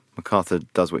 MacArthur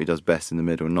does what he does best in the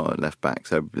middle, not at left back.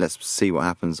 So let's see what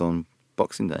happens on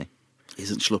Boxing Day.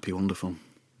 Isn't Schluppy wonderful?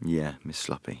 Yeah, Miss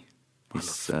Schluppy. I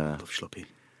love Schluppy.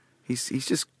 He's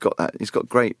just got that. He's got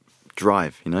great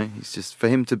drive. He's just, for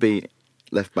him to be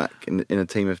left back in a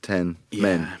team of 10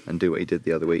 men and do what he did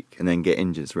the other week and then get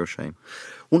injured. It's a real shame.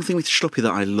 One thing with Schluppy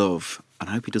that I love,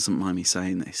 and I hope he doesn't mind me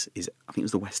saying this, is I think it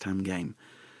was the West Ham game,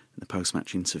 in the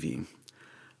post-match interview,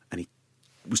 and he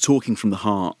was talking from the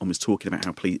heart and was talking about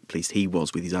how pleased he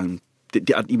was with his own.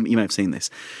 You may have seen this.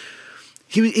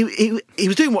 He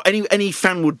was doing what any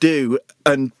fan would do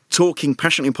and talking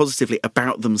passionately and positively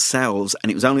about themselves.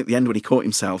 And it was only at the end when he caught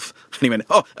himself and he went,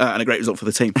 and a great result for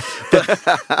the team. But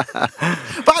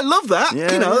I love that. Yeah,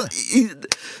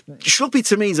 Schluppy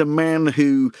to me is a man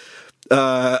who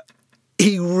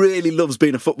he really loves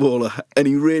being a footballer, and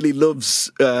he really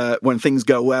loves when things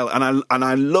go well. And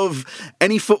I love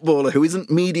any footballer who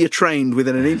isn't media trained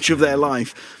within an inch of their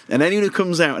life, and anyone who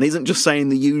comes out and isn't just saying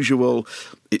the usual,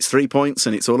 it's 3 points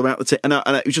and it's all about the team. And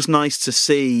it was just nice to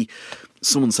see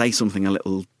someone say something a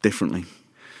little differently.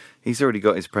 He's already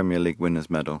got his Premier League winners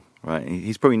medal, right?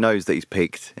 He probably knows that he's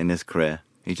peaked in his career.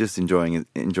 He's just enjoying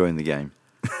the game.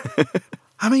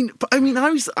 I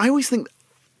always think,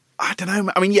 I don't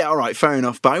know. I mean, yeah, all right, fair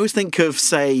enough. But I always think of,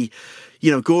 say,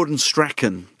 Gordon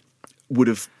Strachan would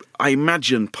have. I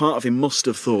imagine part of him must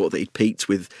have thought that he'd peaked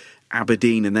with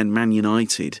Aberdeen and then Man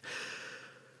United.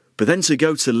 But then to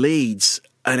go to Leeds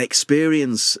and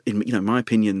experience, in my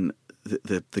opinion,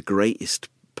 the greatest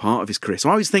part of his career. So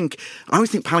I always think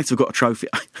Palace have got a trophy.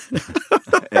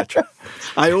 Yeah,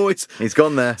 he's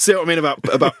gone there. See what I mean about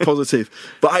positive?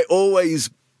 But I always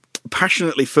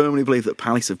passionately, firmly believe that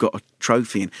Palace have got a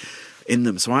trophy in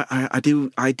them. So I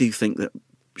do think that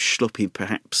Schluppy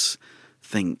perhaps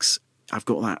thinks I've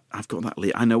got that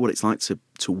lead. I know what it's like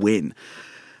to win,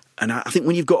 and I think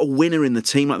when you've got a winner in the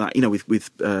team like that, with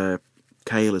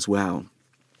Cahill as well,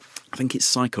 I think it's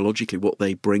psychologically what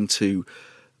they bring to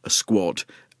a squad,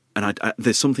 and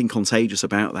there's something contagious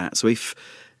about that. So if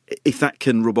that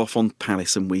can rub off on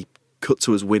Palace and we cut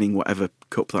to us winning whatever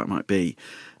cup that might be.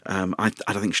 I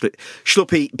don't think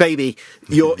Schluppy, baby,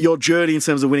 your journey in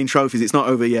terms of winning trophies, it's not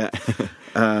over yet.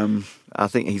 I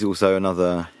think he's also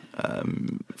another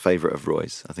favourite of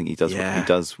Roy's. I think he does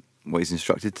what he's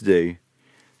instructed to do,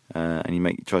 and he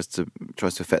tries to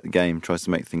affect the game, tries to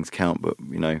make things count, but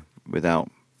without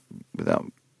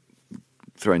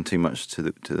throwing too much to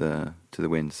the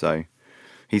wind. So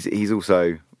he's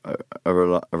also a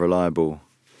reliable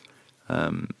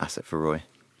asset for Roy.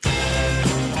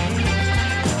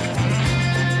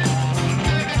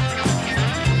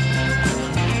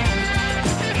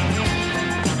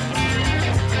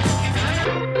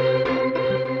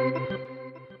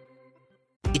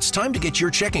 It's time to get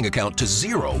your checking account to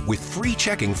zero with free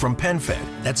checking from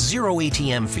PenFed. That's zero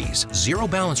ATM fees, zero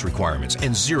balance requirements,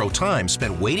 and zero time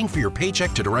spent waiting for your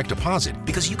paycheck to direct deposit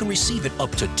because you can receive it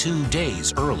up to 2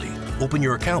 days early. Open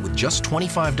your account with just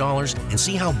 $25 and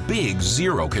see how big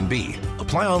zero can be.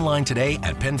 Apply online today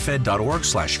at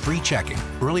penfed.org/free checking.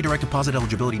 Early direct deposit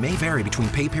eligibility may vary between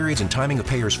pay periods and timing of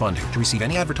payers' funding. To receive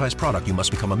any advertised product, you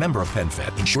must become a member of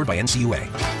PenFed, insured by NCUA.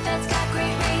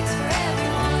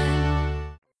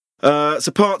 So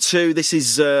part 2, this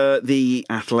is the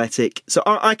Athletic. So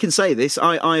I can say this.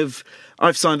 I've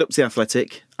signed up to the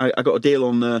Athletic. I got a deal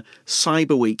on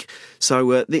Cyber Week.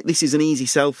 So this is an easy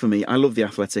sell for me. I love the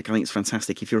Athletic. I think it's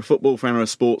fantastic. If you're a football fan or a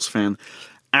sports fan,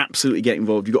 absolutely get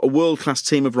involved. You've got a world-class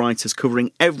team of writers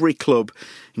covering every club,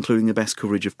 including the best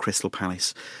coverage of Crystal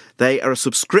Palace. They are a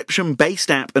subscription-based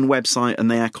app and website,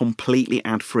 and they are completely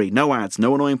ad-free. No ads,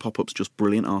 no annoying pop-ups, just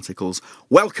brilliant articles.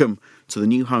 Welcome to the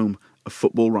new home of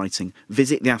football writing.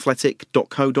 Visit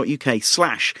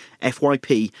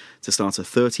theathletic.co.uk/FYP to start a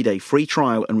 30-day free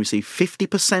trial and receive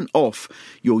 50% off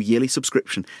your yearly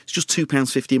subscription. It's just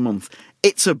 £2.50 a month.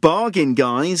 It's a bargain,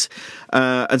 guys.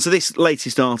 And so this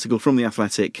latest article from The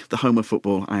Athletic, the home of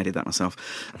football, I added that myself.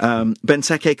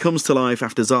 Benteke comes to life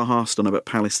after Zaha stunner, but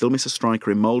Palace still miss a striker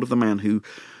in mould of the man who,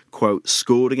 quote,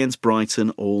 scored against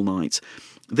Brighton all night.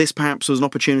 This perhaps was an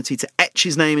opportunity to etch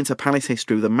his name into Palace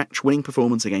history with a match-winning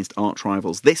performance against arch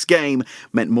rivals. This game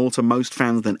meant more to most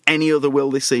fans than any other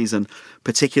will this season,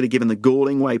 particularly given the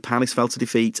galling way Palace fell to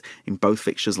defeat in both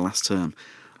fixtures last term.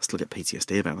 I still get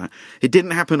PTSD about that. It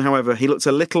didn't happen, however. He looked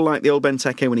a little like the old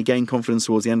Benteke when he gained confidence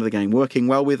towards the end of the game, working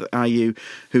well with Ayew,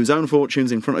 whose own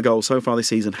fortunes in front of goal so far this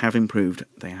season have improved.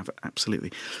 They have,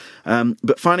 absolutely.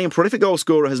 But finding a prolific goal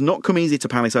scorer has not come easy to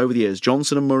Palace over the years.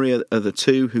 Johnson and Murray are the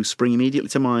two who spring immediately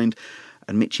to mind,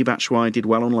 and Michy Batshuayi did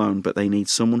well on loan, but they need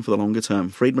someone for the longer term.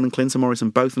 Friedman and Clinton Morrison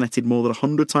both netted more than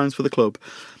 100 times for the club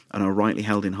and are rightly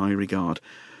held in high regard.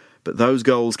 But those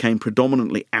goals came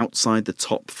predominantly outside the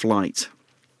top flight.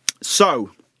 So,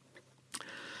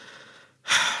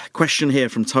 question here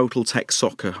from Total Tech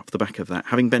Soccer off the back of that.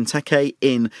 Having Benteke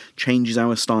in changes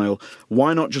our style.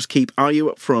 Why not just keep Ayew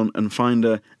up front and find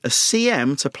a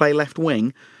CM to play left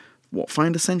wing?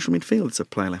 Find a central midfielder to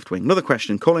play left wing? Another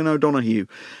question. Colin O'Donoghue.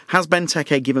 Has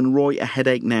Benteke given Roy a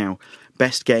headache now?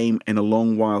 Best game in a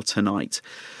long while tonight.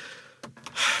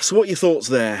 So what are your thoughts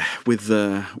there with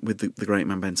the great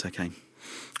man Benteke? I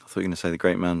thought you were going to say the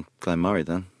great man Glenn Murray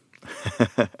then.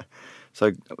 So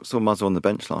I saw Muzzer on the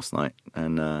bench last night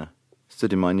and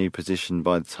stood in my new position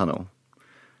by the tunnel.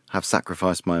 Have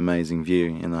sacrificed my amazing view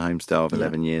in the homestay of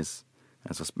 11 years,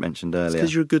 as I mentioned earlier.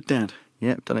 Because you're a good dad.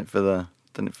 Yeah, done it for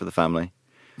the family.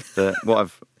 What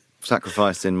I've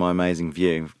sacrificed in my amazing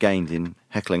view, I've gained in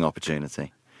heckling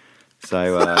opportunity.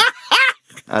 So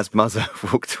as Muzzer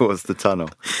walked towards the tunnel,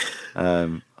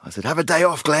 I said, "Have a day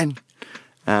off, Glenn."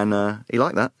 And he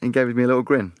liked that. He gave me a little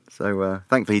grin. So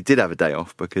thankfully he did have a day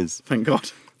off because... Thank God.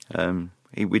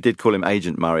 We did call him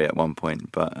Agent Murray at one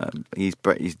point, but he's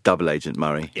double Agent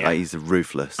Murray. Yeah. He's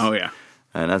ruthless. Oh, yeah.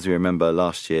 And as we remember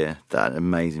last year, that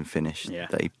amazing finish,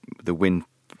 the wind,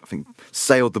 I think,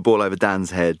 sailed the ball over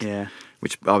Dan's head,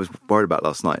 which I was worried about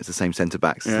last night. It's the same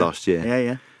centre-backs as last year.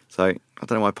 Yeah. So I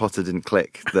don't know why Potter didn't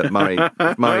click that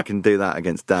Murray can do that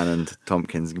against Dan and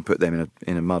Tompkins and put them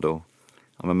in a muddle.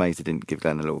 I'm amazed he didn't give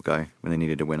Glenn a little go when they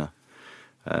needed a winner.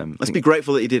 Let's be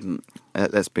grateful that he didn't.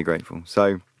 Let's be grateful.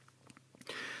 So,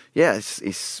 yeah,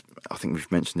 it's. I think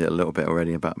we've mentioned it a little bit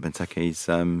already about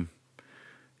Benteke.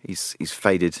 He's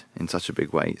faded in such a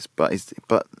big way, but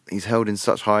he's held in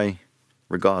such high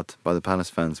regard by the Palace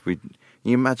fans. You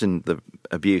imagine the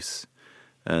abuse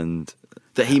and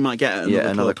that he might get at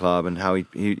another club, and how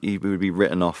he would be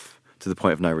written off to the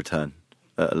point of no return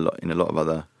in a lot of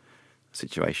other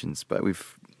situations. But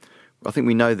I think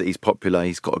we know that he's popular.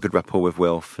 He's got a good rapport with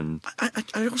Wilf, and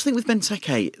I also think with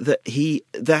Benteke that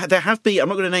there have been. I'm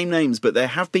not going to name names, but there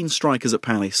have been strikers at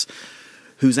Palace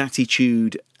whose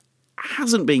attitude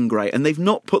hasn't been great, and they've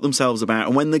not put themselves about.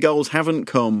 And when the goals haven't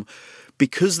come,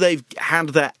 because they've had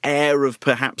that air of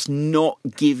perhaps not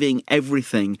giving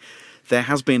everything, there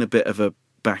has been a bit of a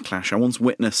backlash. I once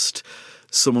witnessed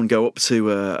someone go up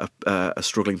to a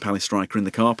struggling Palace striker in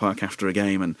the car park after a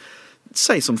game and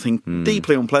say something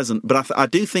deeply unpleasant. But I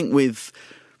do think with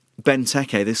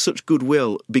Benteke, there's such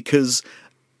goodwill because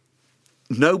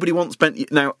nobody wants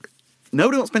Benteke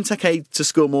to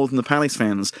score more than the Palace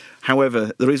fans.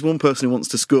 However, there is one person who wants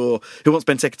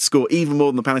Benteke to score even more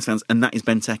than the Palace fans, and that is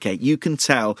Benteke. You can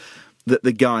tell that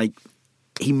the guy,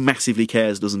 he massively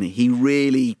cares, doesn't he? He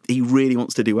really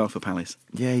wants to do well for Palace.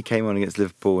 Yeah, he came on against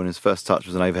Liverpool, and his first touch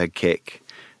was an overhead kick,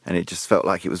 and it just felt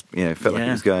like it was, like it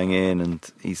was going in. And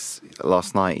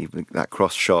last night that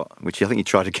cross shot, which I think he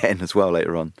tried again as well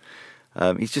later on.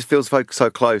 He just feels so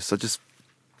close. I just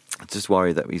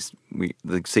worry that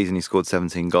the season he scored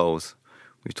 17 goals.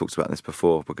 We've talked about this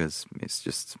before because it's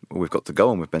just we've got to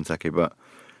go on with Benteke. But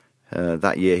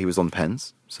that year he was on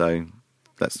pens, so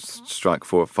let's strike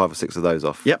 5 or 6 of those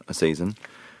off a season.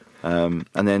 And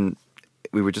then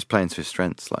we were just playing to his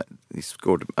strengths. Like he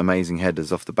scored amazing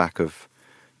headers off the back of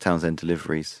Townsend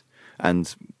deliveries,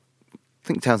 and I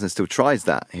think Townsend still tries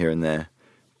that here and there,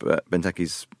 but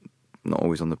Benteke's not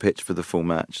always on the pitch for the full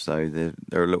match, so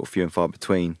they're a little few and far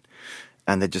between,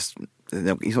 and he's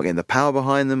not getting the power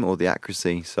behind them or the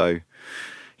accuracy, so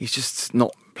he's just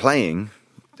not playing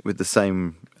with the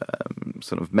same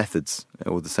sort of methods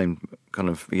or the same kind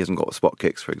of. He hasn't got spot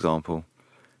kicks, for example,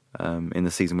 in the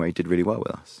season where he did really well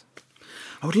with us.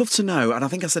 I would love to know, and I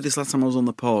think I said this last time I was on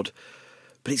the pod,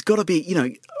 but it's got to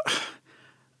be,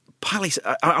 Palace.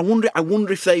 I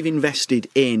wonder if they've invested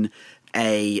in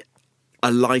a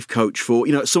life coach for,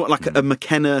 someone like a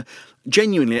McKenna.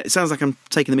 Genuinely, it sounds like I'm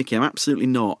taking the mickey. I'm absolutely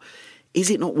not. Is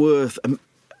it not worth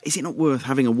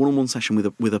having a one-on-one session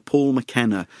with a Paul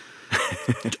McKenna?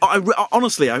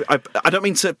 Honestly, I don't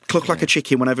mean to cluck like a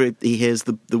chicken whenever he hears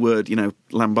the word,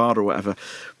 Lambard or whatever,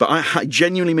 but I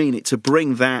genuinely mean it, to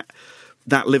bring that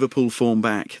Liverpool form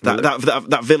back,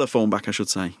 that Villa form back, I should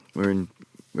say.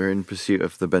 We're in pursuit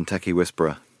of the Benteke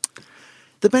Whisperer.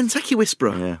 The Benteke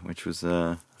Whisperer? Yeah, which was,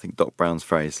 I think, Doc Brown's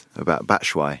phrase about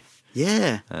Batshuayi.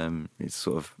 Yeah. It's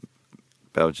sort of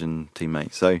Belgian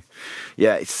teammate. So,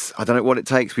 yeah, I don't know what it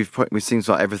takes. It seems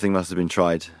like everything must have been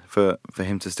tried for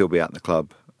him to still be at the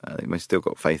club. I think we've still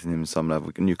got faith in him on some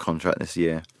level. A new contract this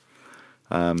year.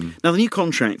 Now, the new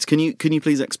contract, can you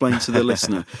please explain to the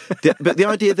listener? But the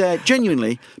idea there,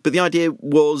 genuinely, the idea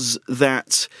was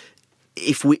that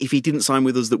if he didn't sign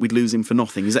with us, that we'd lose him for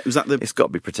nothing. Was that the? It's got to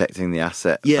be protecting the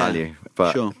asset value,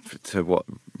 but to what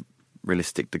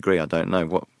realistic degree, I don't know.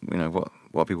 What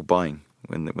are people buying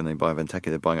when they buy Benteke?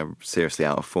 They're buying a seriously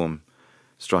out of form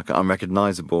striker,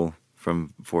 unrecognisable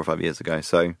from 4 or 5 years ago.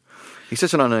 So he's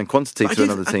such an unknown quantity to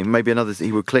another team. Maybe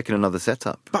he would click in another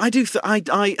setup. But I do.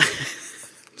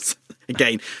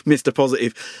 Again, Mr.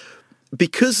 Positive,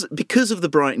 because of the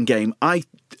Brighton game, I'm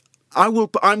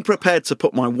prepared to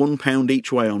put my £1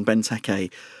 each way on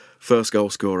Benteke, first goal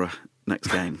scorer next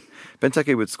game.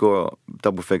 Benteke would score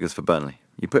double figures for Burnley.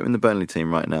 You put him in the Burnley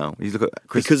team right now. You look at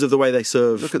because of the way they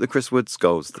serve. Look at the Chris Woods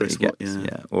goals that Chris he gets,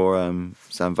 Wood, or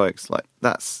Sam Vokes. Like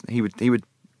he would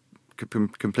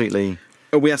completely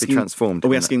be transformed. Are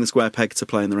we asking the square peg to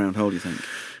play in the round hole? Do you think?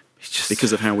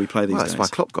 Because of how we play these days. That's why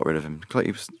Klopp got rid of him. Klopp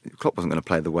wasn't going to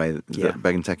play the way that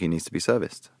Benteke needs to be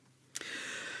serviced.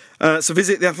 So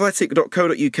visit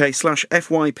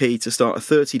theathletic.co.uk/FYP to start a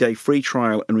 30-day free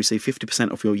trial and receive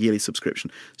 50% off your yearly subscription.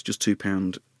 It's just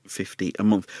 £2.50 a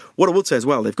month. What I would say as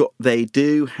well, there's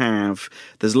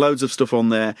loads of stuff on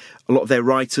there. A lot of their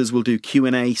writers will do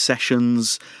Q&A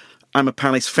sessions. I'm a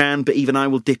Palace fan, but even I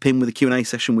will dip in with a Q&A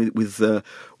session with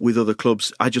other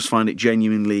clubs. I just find it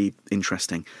genuinely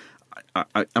interesting.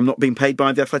 I'm not being paid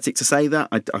by The Athletic to say that.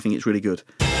 I think it's really good.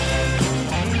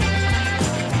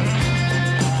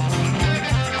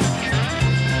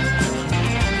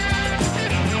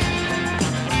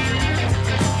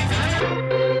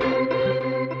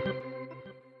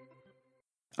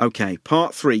 Okay,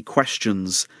 part 3,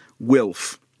 questions.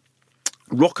 Wilf.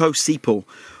 Rocco Seipel.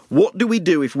 What do we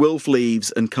do if Wilf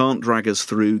leaves and can't drag us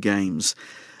through games?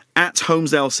 At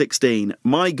Holmesdale16.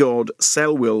 My God,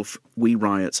 sell Wilf, we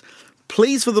riot.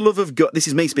 Please, for the love of God, this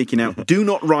is me speaking now, do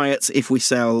not riot if we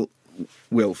sell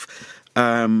Wilf.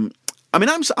 I'm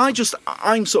sort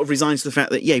of resigned to the fact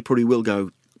that, he probably will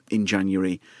go in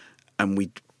January, and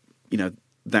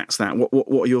that's that.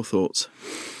 What are your thoughts?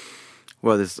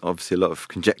 Well, there's obviously a lot of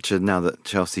conjecture now that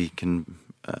Chelsea can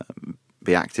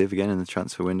be active again in the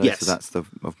transfer window, yes. So that's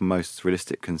of most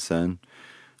realistic concern.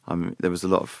 There was a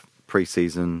lot of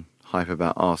pre-season hype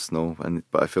about Arsenal,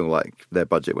 but I feel like their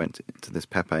budget went to this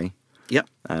Pepe. Yep.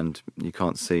 And you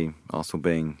can't see Arsenal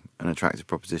being an attractive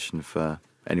proposition for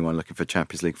anyone looking for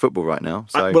Champions League football right now.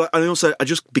 So,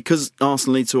 because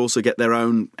Arsenal need to also get their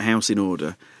own house in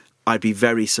order, I'd be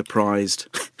very surprised.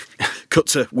 Cut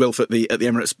to Wilf at the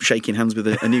Emirates shaking hands with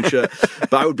a new shirt.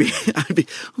 But I'd be.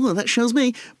 Oh, that shows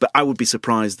me. But I would be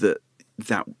surprised that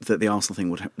the Arsenal thing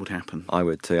would happen. I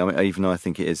would too. Even though I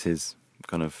think it is his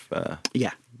kind of the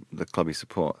club he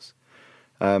supports.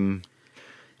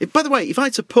 By the way, if I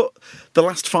had to put the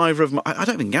last fiver of my... I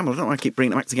don't even gamble, I don't know why I keep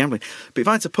bringing it back to gambling. But if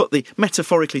I had to put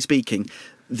metaphorically speaking,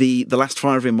 the last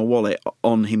fiver in my wallet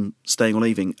on him staying or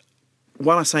leaving,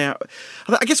 while I say... I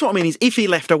guess what I mean is, if he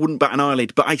left, I wouldn't bat an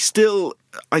eyelid, but I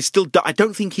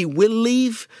don't think he will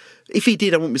leave. If he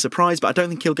did, I wouldn't be surprised, but I don't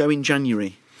think he'll go in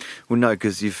January. Well, no,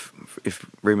 because if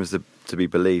rumours are to be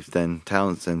believed, then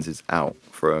Townsend is out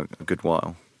for a good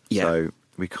while. Yeah. So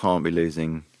we can't be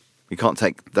losing... We can't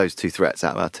take those two threats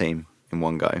out of our team in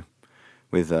one go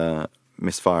with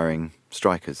misfiring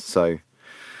strikers. So,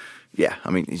 there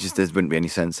wouldn't be any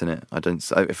sense in it. I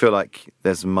feel like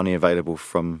there's money available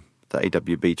from the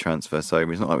AWB transfer, so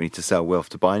it's not like we need to sell Wilf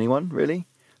to buy anyone, really.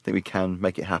 I think we can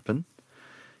make it happen.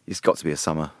 It's got to be a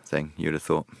summer thing, you would have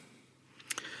thought.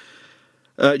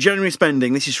 January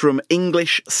spending. This is from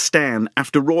English Stan.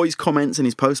 After Roy's comments in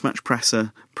his post-match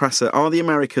presser, are the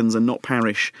Americans and not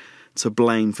Parish to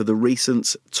blame for the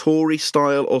recent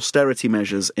Tory-style austerity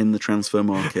measures in the transfer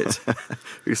market?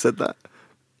 Who said that?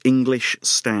 English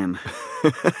Stan.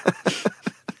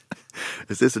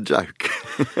 Is this a joke?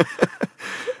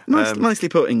 Nicely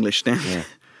put, English Stan.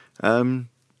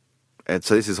 Yeah.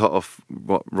 So this is hot off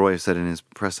what Roy said in his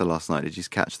presser last night. Did you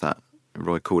catch that?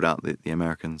 Roy called out the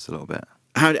Americans a little bit.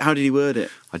 How did he word it?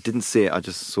 I didn't see it. I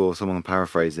just saw someone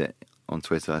paraphrase it on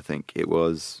Twitter, I think. It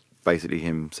was basically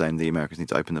him saying the Americans need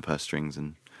to open the purse strings,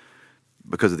 and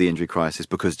because of the injury crisis,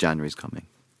 because January's coming.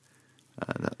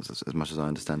 That's as much as I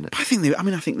understand it. I think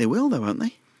they will, though, won't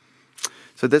they?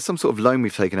 So there's some sort of loan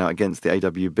we've taken out against the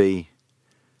AWB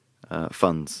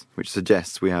funds, which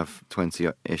suggests we have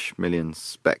 20-ish million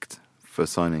spec'd for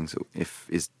signings, if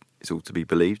it's all to be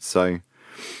believed. So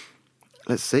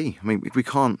let's see. We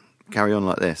can't carry on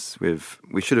like this.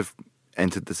 We should have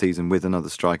entered the season with another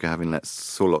striker, having let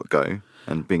Sorloth go,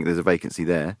 and being there's a vacancy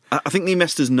there. I think the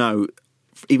investors know,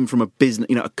 even from a business,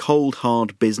 a cold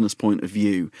hard business point of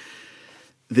view,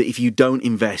 that if you don't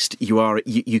invest,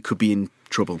 you could be in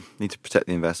trouble. Need to protect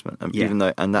the investment, even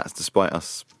though, and that's despite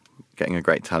us getting a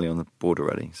great tally on the board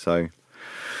already. So,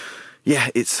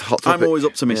 it's hot topic. I'm always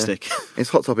optimistic. Yeah.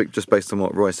 It's hot topic just based on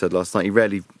what Roy said last night. He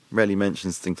rarely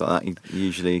mentions things like that. He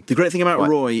usually... The great thing about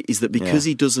Roy is that because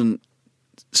he doesn't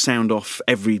sound off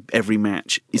every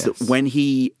match, is that when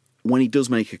he does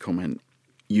make a comment,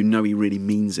 he really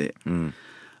means it.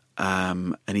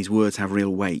 And his words have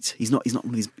real weight. He's not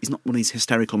one of these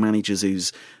hysterical managers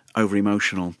who's over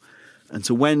emotional. And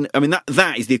so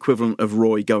that is the equivalent of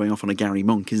Roy going off on a Gary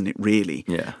Monk, isn't it? Really,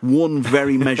 yeah. One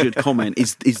very measured comment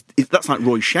is that's like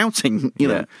Roy shouting, you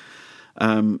know.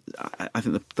 I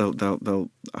think they'll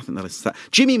I think they'll listen to that.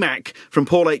 Jimmy Mack from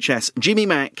Paul HS. Jimmy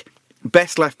Mack,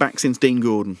 best left back since Dean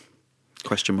Gordon? ?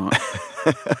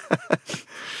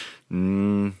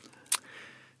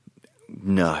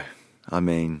 No, I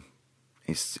mean,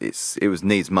 it was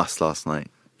needs must last night,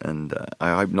 and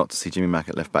I hope not to see Jimmy Mack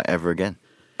at left back ever again.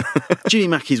 Jimmy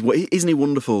Mack isn't he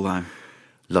wonderful though?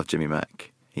 Love Jimmy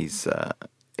Mack. He's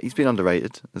been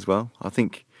underrated as well, I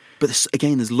think. But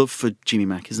there's love for Jimmy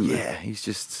Mack, isn't there? Yeah, he's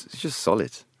just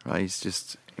solid, right?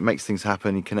 He makes things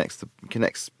happen. He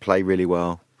connects play really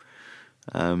well.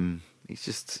 He's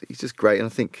just great, and I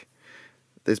think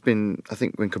when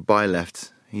Kabay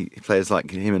left, players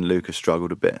like him and Luca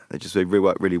struggled a bit. They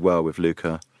worked really well with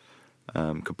Luca,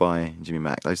 Kabay, and Jimmy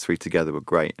Mack. Those three together were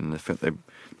great, and I think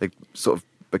they sort of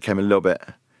became a little bit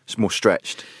more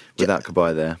stretched without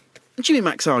Kabay there. Jimmy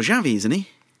Mack's our Xavi, isn't he?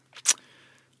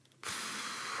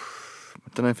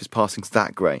 I don't know if his passing's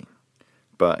that great,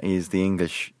 but he's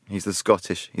the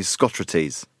Scottish, he's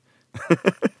Socrates.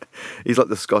 He's like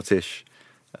the Scottish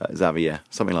Xavier,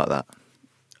 something like that.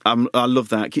 I love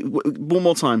that. One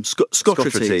more time,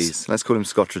 Socrates. Let's call him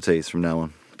Socrates from now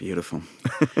on. Beautiful.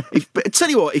 Tell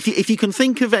you what, if you can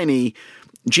think of any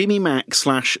Jimmy Mack /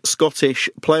 Scottish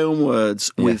play on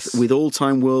words with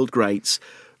all-time world greats,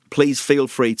 please feel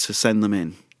free to send them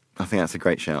in. I think that's a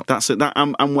great shout.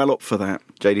 I'm well up for that.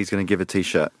 JD's going to give a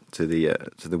T-shirt to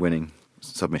the winning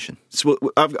submission. So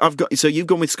you've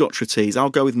gone with Socrates. I'll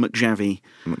go with McJavi.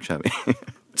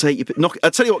 I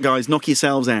tell you what, guys, knock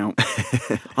yourselves out.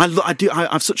 I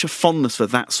have such a fondness for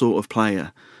that sort of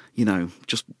player. You know,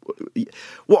 just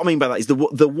what I mean by that is the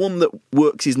one that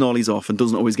works his nollies off and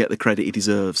doesn't always get the credit he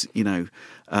deserves. You know,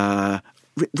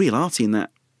 Real Artie in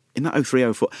that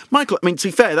 03-04. Michael, I mean, to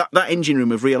be fair, that engine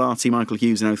room of Real Artie, Michael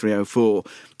Hughes in 03-04,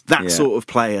 that sort of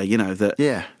player, you know,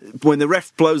 that when the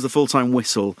ref blows the full-time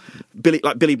whistle,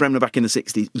 like Billy Bremner back in the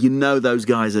 60s, you know those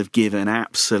guys have given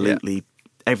absolutely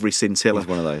every scintilla. He's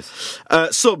one of those.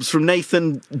 Subs from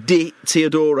Nathan D.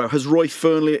 Teodoro. Has Roy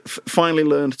finally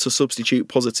learned to substitute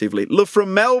positively? Love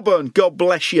from Melbourne. God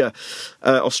bless you.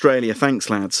 Australia. Thanks,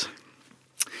 lads.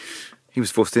 He was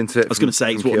forced into it. I was going to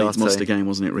say, it's what needs must again,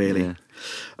 wasn't it, really?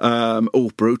 Yeah.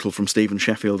 Brutal from Stephen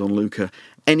Sheffield on Luca.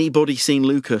 Anybody seen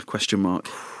Luca? ?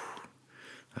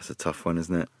 That's a tough one,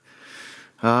 isn't it?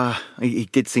 He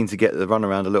did seem to get the run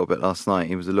around a little bit last night.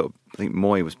 I think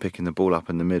Moy was picking the ball up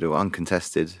in the middle,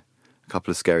 uncontested. A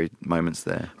couple of scary moments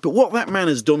there. But what that man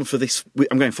has done for this...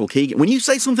 I'm going full Keegan. When you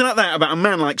say something like that about a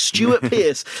man like Stuart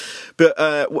Pearce, but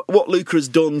what Luca has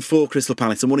done for Crystal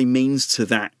Palace and what he means to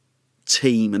that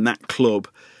team and that club...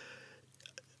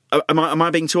 Am I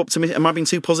being too optimistic? Am I being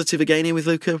too positive again here with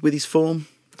Luca, with his form?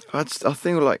 I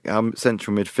think like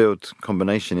central midfield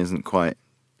combination isn't quite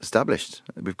established.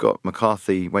 We've got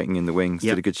McCarthy waiting in the wings,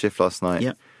 did a good shift last night.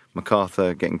 Yep.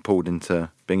 MacArthur getting pulled into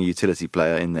being a utility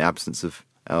player in the absence of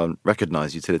our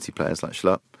recognised utility players like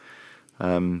Schlupp.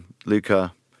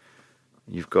 Luca,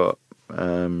 you've got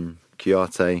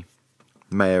Chiarte,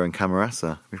 Meyer and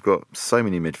Camarasa. We've got so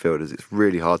many midfielders, it's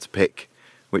really hard to pick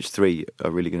which three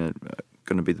are really going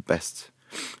to be the best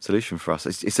solution for us.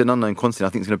 It's an unknown quantity. I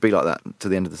think it's going to be like that to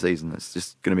the end of the season. It's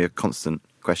just going to be a constant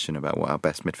question about what our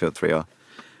best midfield three are.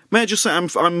 May I just say,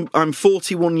 I'm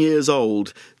 41 years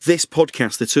old. This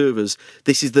podcast, the two of us,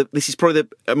 this is probably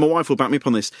my wife will back me up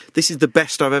on this. This is the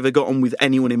best I've ever got on with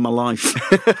anyone in my life.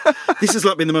 This has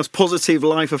been the most positive,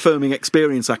 life-affirming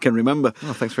experience I can remember.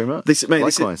 Oh, thanks very much.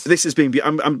 Likewise. This has been.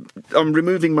 I'm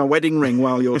removing my wedding ring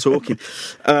while you're talking.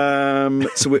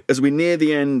 As we near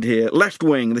the end here, left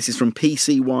wing. This is from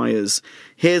PC Wires.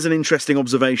 Here's an interesting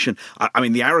observation. I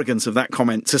mean, the arrogance of that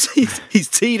comment. He's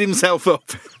teed himself up.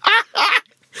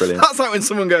 Brilliant. That's like when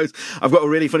someone goes, I've got a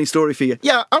really funny story for you.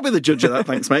 Yeah, I'll be the judge of that,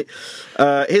 thanks, mate.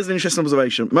 Here's an interesting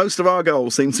observation. Most of our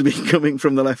goals seem to be coming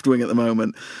from the left wing at the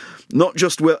moment. Not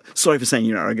just Will... Sorry for saying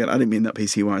you're arrogant. I didn't mean that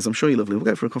PC-wise. I'm sure you're lovely. We'll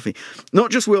go for a coffee. Not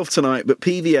just Wilf tonight, but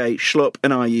PVA, Schlupp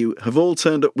and IU have all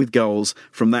turned up with goals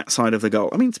from that side of the goal.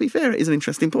 I mean, to be fair, it is an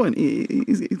interesting point.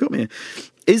 He's got me here.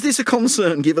 Is this a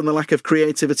concern given the lack of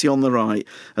creativity on the right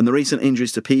and the recent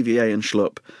injuries to PVA and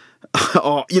Schlupp?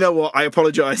 Oh, you know what? I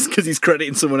apologise because he's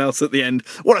crediting someone else at the end.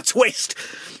 What a twist!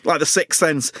 Like the Sixth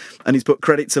Sense. And he's put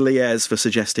credit to Liez for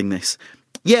suggesting this.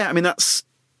 Yeah, I mean,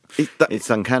 it's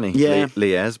uncanny,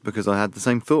 Liez, because I had the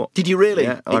same thought. Did you really?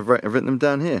 Yeah, I've written them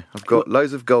down here. I've got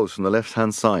loads of goals from the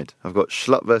left-hand side. I've got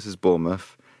Schlupp versus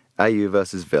Bournemouth, AU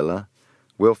versus Villa,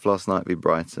 Wilf last night v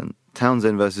Brighton,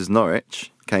 Townsend versus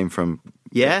Norwich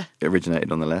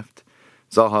originated on the left,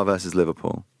 Zaha versus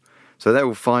Liverpool. So they're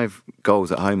all 5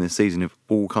 goals at home this season have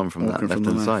all come from that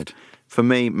left-hand side. For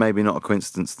me, maybe not a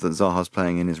coincidence that Zaha's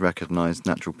playing in his recognised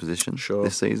natural position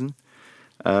this season.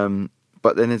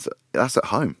 But then that's at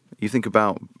home. You think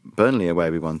about Burnley away,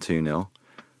 we won 2-0.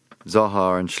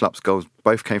 Zaha and Schlupp's goals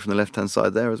both came from the left-hand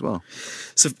side there as well.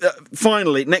 So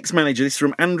finally, next manager, this is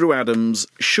from Andrew Adams.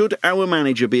 Should our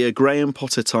manager be a Graham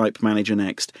Potter type manager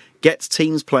next? Gets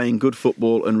teams playing good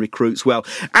football and recruits well.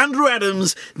 Andrew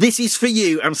Adams, this is for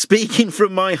you. I'm speaking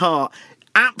from my heart.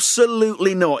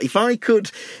 Absolutely not. If I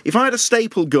had a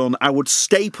staple gun, I would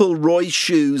staple Roy's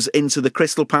shoes into the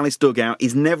Crystal Palace dugout.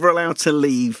 He's never allowed to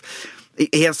leave.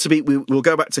 He has to be. We'll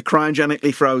go back to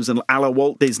cryogenically frozen, a la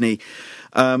Walt Disney.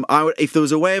 If there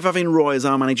was a way of having Roy as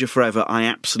our manager forever, I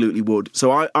absolutely would.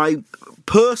 So I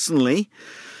personally,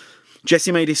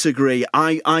 Jesse may disagree.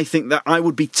 I think that I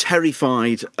would be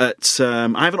terrified at.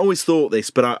 I haven't always thought this,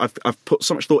 but I've put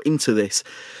so much thought into this.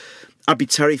 I'd be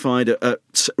terrified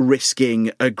at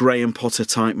risking a Graham Potter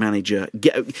type manager,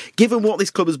 given what this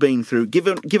club has been through,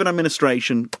 given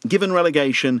administration, given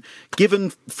relegation, given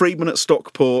Friedman at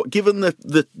Stockport, given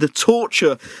the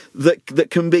torture that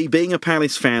can be being a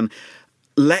Palace fan.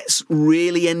 Let's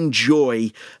really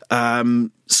enjoy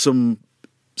some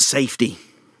safety.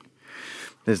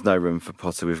 There's no room for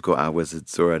Potter. We've got our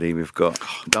wizards already. We've got...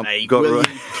 will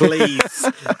you please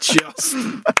just...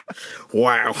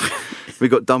 Wow.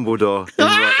 We've got Dumbledore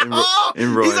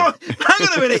in Roy. Hang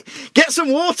on a minute. Get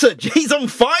some water. He's on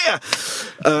fire.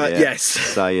 Yes.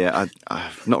 So, yeah,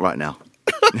 not right now.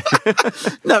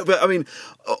 No, but, I mean,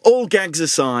 all gags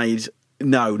aside,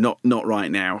 no, not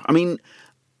right now. I mean,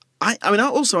 I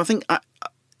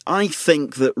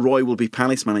think that Roy will be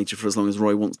Palace manager for as long as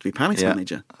Roy wants to be Palace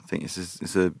manager. I think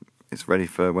it's ready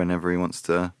for whenever he wants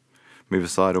to move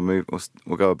aside or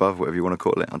go above, whatever you want to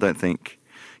call it. I don't think,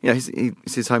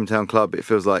 it's his hometown club. It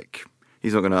feels like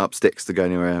he's not going to up sticks to go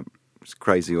anywhere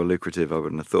crazy or lucrative. I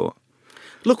wouldn't have thought.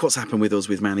 Look what's happened with us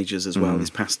with managers as well.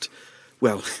 This past,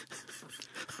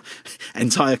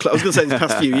 entire club. I was going to say this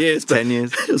past few years, but 10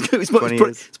 years, 20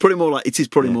 years. It's probably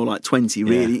more like 20.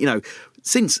 Really, Yeah.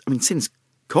 Since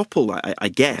Koppel, I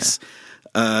guess.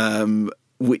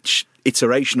 Which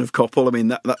iteration of Koppel? I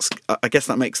mean, I guess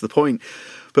that makes the point.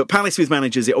 But Palace with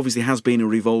managers, it obviously has been a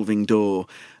revolving door.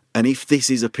 And if this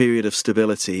is a period of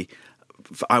stability,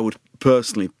 I would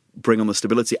personally bring on the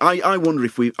stability. I wonder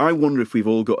if we've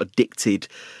all got addicted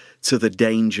to the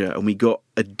danger, and we got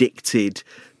addicted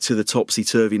to the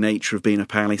topsy-turvy nature of being a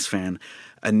Palace fan.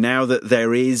 And now that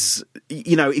there is,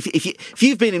 if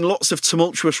you've been in lots of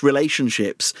tumultuous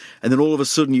relationships, and then all of a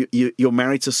sudden you're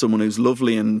married to someone who's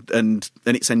lovely and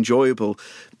it's enjoyable,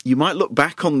 you might look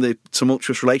back on the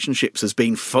tumultuous relationships as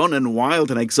being fun and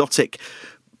wild and exotic,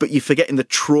 but you're forgetting the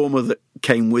trauma that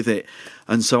came with it.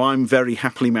 And so I'm very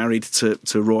happily married to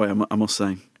Roy, I must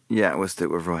say. Yeah, we'll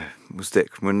stick with Roy. We'll stick.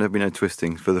 There'll be no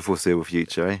twisting for the foreseeable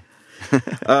future, eh?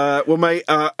 Mate,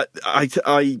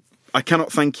 I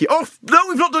cannot thank you. Oh, no,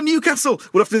 we've not done Newcastle.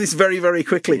 We'll have to do this very, very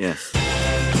quickly. Yes.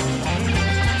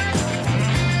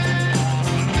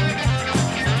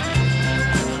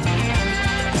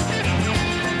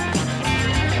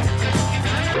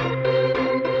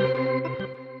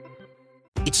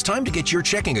 It's time to get your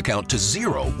checking account to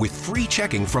zero with free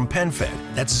checking from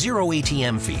PenFed. That's zero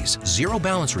ATM fees, zero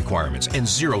balance requirements, and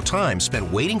zero time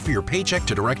spent waiting for your paycheck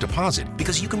to direct deposit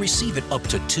because you can receive it up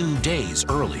to 2 days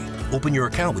early. Open your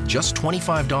account with just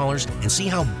 $25 and see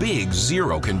how big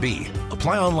zero can be.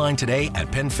 Apply online today at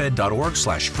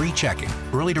PenFed.org/free checking.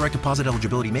 Early direct deposit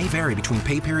eligibility may vary between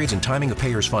pay periods and timing of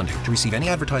payers' funding. To receive any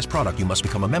advertised product, you must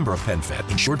become a member of PenFed,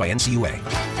 insured by NCUA.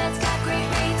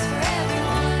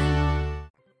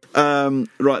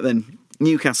 Right then,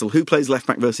 Newcastle. Who plays left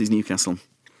back versus Newcastle?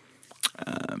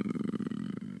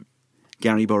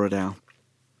 Gary Borradaile.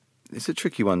 It's a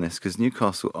tricky one, this, because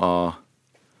Newcastle are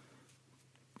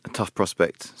a tough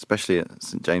prospect, especially at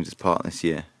St James's Park this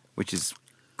year, which has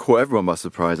caught everyone by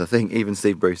surprise. I think even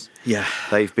Steve Bruce. Yeah,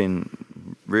 they've been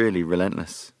really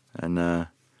relentless, and I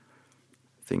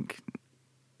think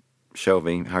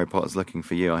Shelby, Harry Potter's looking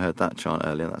for you. I heard that chant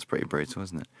earlier. That's pretty brutal,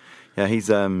 isn't it? Yeah,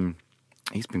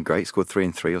 he's been great. Scored 3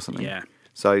 and 3 or something. Yeah.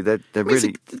 So they're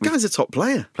really... The guy's a top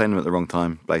player. Playing him at the wrong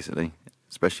time, basically,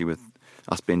 especially with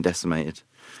us being decimated.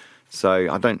 So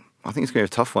I think it's going to be a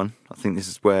tough one. I think this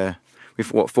is where we've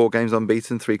 4 games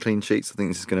unbeaten, 3 clean sheets. I think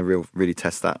this is going to really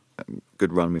test that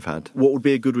good run we've had. What would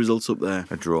be a good result up there?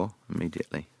 A draw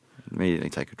immediately. Immediately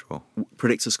take a draw.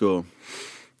 Predict a score.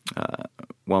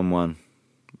 1-1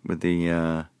 with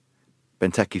the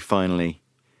Benteke finally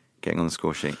getting on the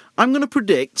score sheet. I'm going to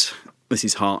predict. This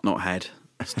is heart, not head.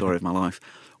 Story of my life.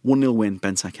 1-0 win,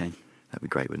 Benteke. That'd be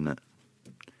great, wouldn't it?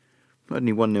 Not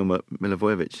only 1-0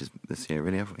 Milivojevic this year,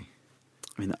 really, have we?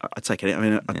 I mean, I'd take it. I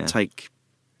mean, I'd take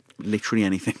literally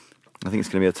anything. I think it's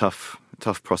going to be a tough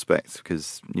prospect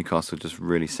because Newcastle are just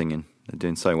really singing. They're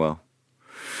doing so well.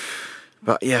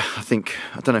 But yeah, I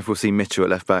don't know if we'll see Mitchell at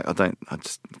left back. I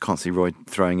just can't see Roy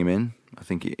throwing him in. I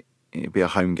think it'd be a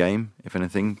home game, if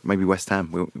anything. Maybe West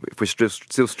Ham. If we're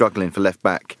still struggling for left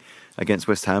back against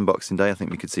West Ham Boxing Day, I think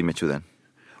we could see Mitchell then.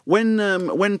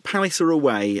 When Palace are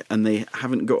away and they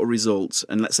haven't got a result,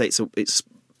 and let's say it's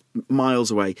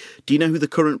miles away, do you know who the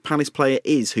current Palace player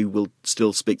is who will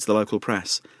still speak to the local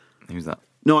press? Who's that?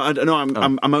 No, I'm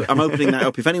opening that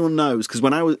up. If anyone knows, because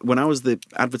when I was the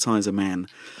advertiser man,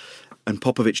 and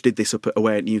Popovich did this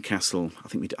away at Newcastle. I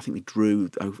think we drew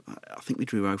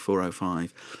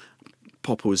 0-4-0-5.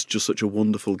 Popper was just such a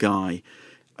wonderful guy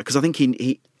because I think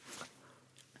he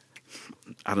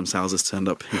Adam Sal's has turned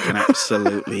up. He can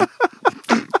absolutely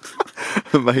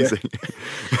amazing.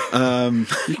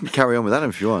 You can carry on with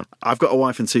Adam if you want. I've got a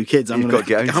wife and 2 kids. I'm going to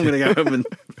go home and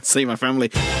see my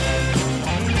family.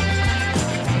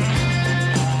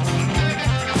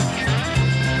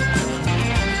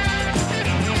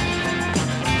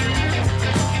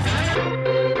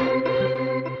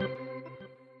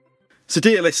 So,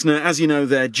 dear listener, as you know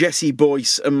there, Jesse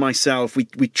Boyce and myself, we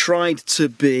tried to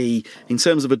be, in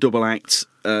terms of a double act,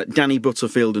 Danny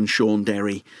Butterfield and Sean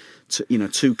Derry,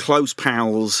 two close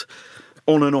pals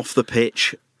on and off the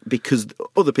pitch because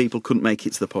other people couldn't make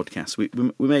it to the podcast.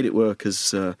 We made it work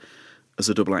as a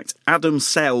double act. Adam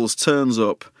Sells turns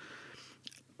up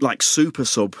like super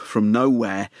sub from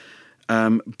nowhere,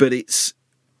 but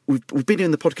we've been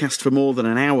doing the podcast for more than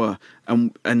an hour,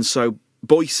 and so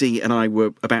Boise and I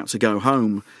were about to go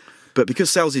home, but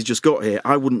because Selzy just got here,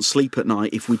 I wouldn't sleep at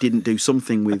night if we didn't do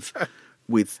something with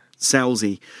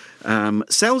Selzy.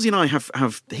 Selzy and I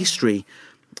have history,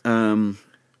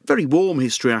 very warm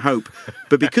history, I hope.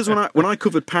 But because when I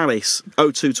covered Palace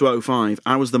 02 to 05,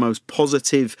 I was the most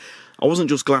positive. I wasn't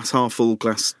just glass half full,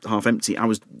 glass half empty. I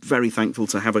was very thankful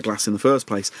to have a glass in the first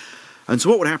place. And so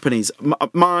what would happen is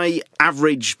my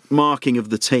average marking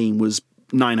of the team was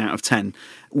 9 out of 10,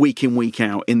 week in, week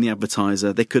out in the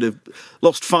advertiser. They could have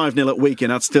lost 5-0 at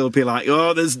weekend. I'd still be like,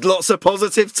 oh, there's lots of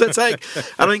positives to take.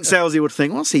 I think Selzy would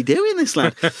think, what's he doing, this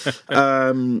lad?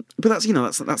 But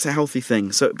that's a healthy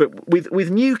thing. So, but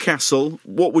with Newcastle,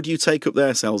 what would you take up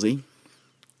there, Selzy?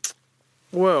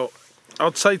 Well,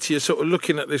 I'd say to you, sort of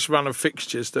looking at this run of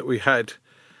fixtures that we had,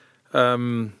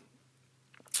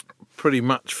 pretty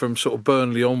much from sort of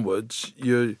Burnley onwards,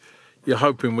 you're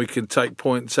hoping we can take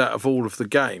points out of all of the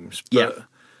games. But,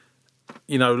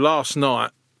 last night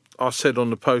I said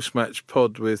on the post-match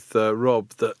pod with Rob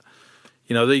that,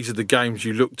 these are the games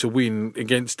you look to win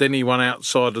against anyone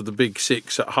outside of the big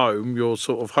six at home. You're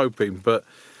sort of hoping. But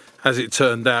as it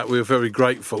turned out, we were very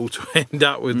grateful to end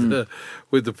up with the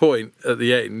point at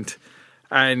the end.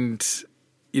 And,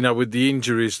 with the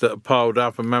injuries that are piled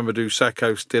up and Mamadou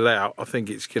Sakho still out, I think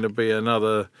it's going to be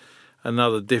another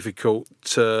difficult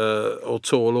or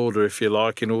tall order, if you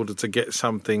like, in order to get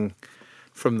something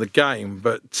from the game.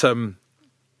 But it'd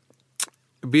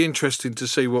be interesting to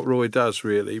see what Roy does,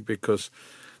 really, because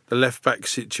the left-back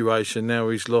situation, now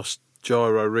he's lost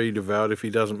Jairo Riedewald. If he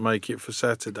doesn't make it for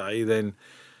Saturday, then,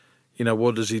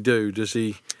 what does he do? Does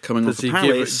he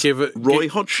give Roy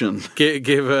Hodgson?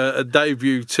 Give a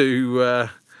debut to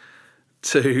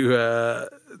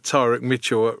Tyrick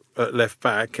Mitchell at left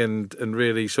back and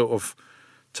really sort of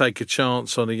take a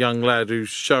chance on a young lad who's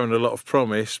shown a lot of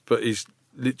promise but is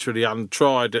literally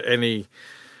untried at any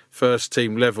first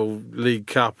team level, League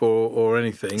Cup or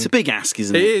anything. It's a big ask,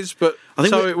 isn't it? It is, but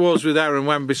it was with Aaron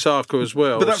Wan-Bissaka as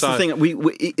well. But that's the thing.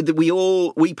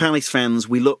 We Palace fans,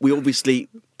 we obviously.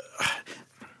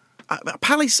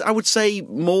 Palace, I would say,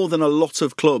 more than a lot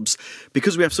of clubs,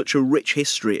 because we have such a rich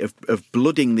history of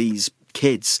blooding these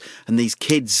kids and these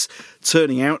kids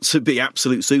turning out to be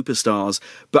absolute superstars.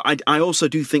 But I also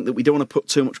do think that we don't want to put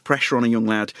too much pressure on a young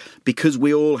lad because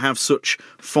we all have such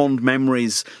fond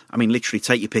memories. I mean, literally,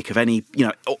 take your pick of any.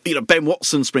 Ben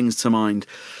Watson springs to mind.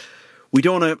 We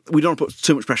don't want to put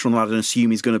too much pressure on the lad and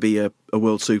assume he's going to be a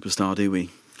world superstar, do we?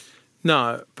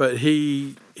 No, but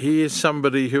he is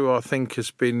somebody who I think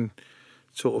has been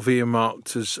sort of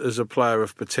earmarked as a player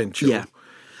of potential. Yeah.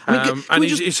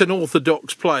 He's an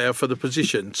orthodox player for the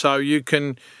position. So you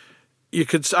could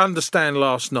understand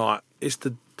last night, it's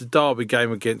the derby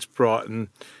game against Brighton,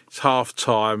 it's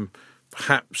half-time.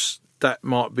 Perhaps that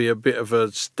might be a bit of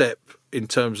a step in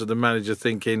terms of the manager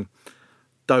thinking,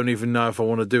 don't even know if I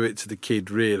want to do it to the kid,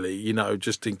 really,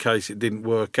 just in case it didn't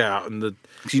work out and the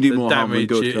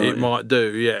damage it might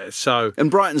do, yeah. So, and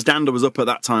Brighton's dander was up at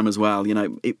that time as well,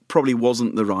 it probably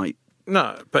wasn't the right.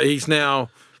 No, but he's now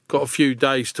got a few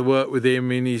days to work with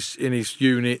him in his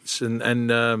units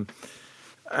and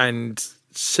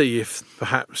see if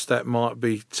perhaps that might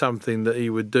be something that he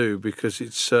would do, because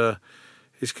it's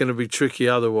going to be tricky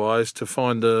otherwise to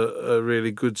find a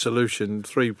really good solution.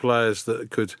 3 players that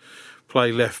could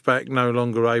play left back no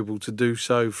longer able to do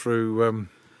so through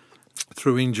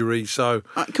injury. So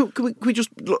can we just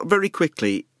look very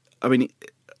quickly? I mean,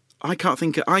 I can't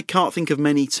think of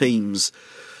many teams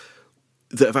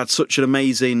that have had such an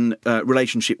amazing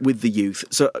relationship with the youth.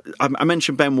 So I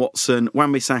mentioned Ben Watson,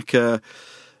 Wan-Bissaka.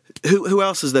 Who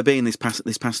else has there been this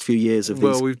past few years of these?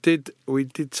 Well, we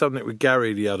did something with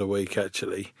Gary the other week,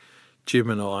 actually, Jim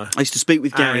and I. I used to speak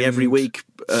with Gary every week.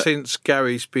 Since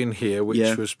Gary's been here, which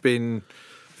has been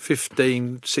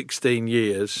 15, 16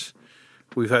 years,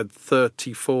 we've had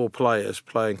 34 players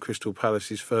playing Crystal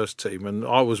Palace's first team, and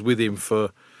I was with him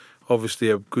for obviously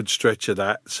a good stretch of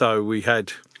that. So we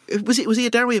had... Was he a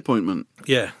Derry appointment?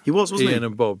 Yeah. He wasn't he? Ian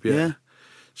and Bob, yeah.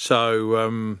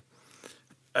 So,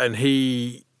 and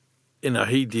he...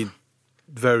 he did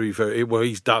very, very well.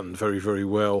 He's done very, very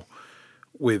well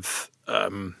with,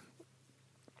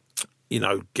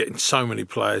 getting so many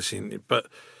players in. But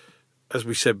as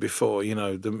we said before,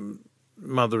 the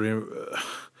mother,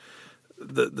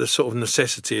 the sort of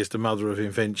necessity is the mother of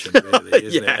invention, really,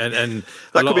 isn't it? And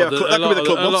that could be the club.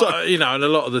 And a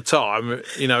lot of the time,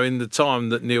 in the time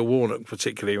that Neil Warnock,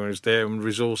 particularly when he was there, and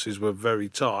resources were very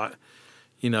tight,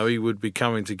 he would be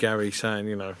coming to Gary saying,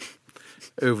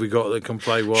 who have we got that can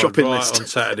play wide Shopping right list on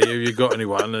Saturday? Have you got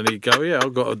anyone? And he'd go, yeah,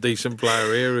 I've got a decent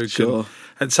player here who sure. can.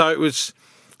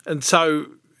 And so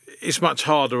it's much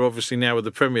harder, obviously, now with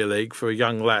the Premier League for a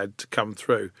young lad to come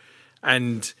through.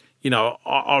 And,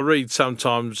 I read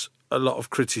sometimes a lot of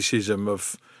criticism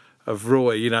of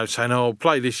Roy, saying, oh,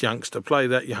 play this youngster, play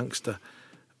that youngster.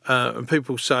 And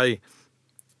people say,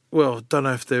 well, I don't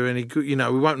know if they're any good. We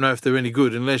won't know if they're any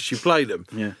good unless you play them.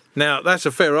 Yeah. Now, that's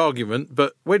a fair argument,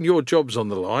 but when your job's on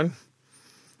the line,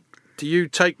 do you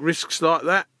take risks like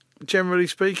that, generally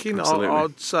speaking? Absolutely.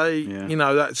 I'd say,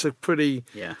 that's a pretty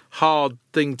hard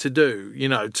thing to do,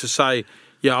 to say,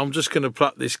 yeah, I'm just going to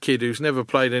pluck this kid who's never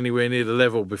played anywhere near the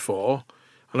level before.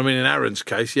 And I mean, in Aaron's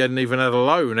case, he hadn't even had a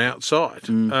loan outside.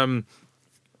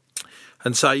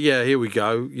 And say, yeah, here we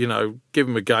go, give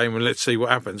him a game and let's see what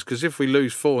happens. Because if we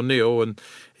lose 4-0 and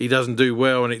he doesn't do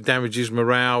well and it damages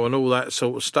morale and all that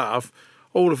sort of stuff,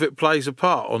 all of it plays a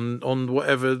part on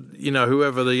whatever,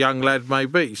 whoever the young lad may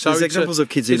be. So there's examples of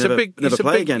kids who never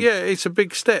play again. Yeah, it's a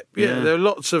big step. Yeah, there are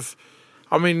lots of...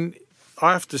 I mean,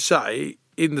 I have to say,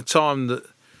 in the time that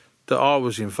I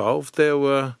was involved, there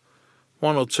were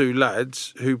 1 or 2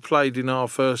 lads who played in our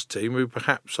first team who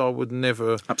perhaps I would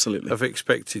never have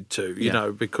expected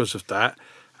to, because of that.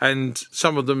 And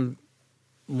some of them,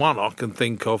 one I can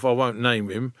think of, I won't name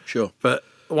him, sure, but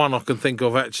one I can think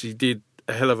of actually did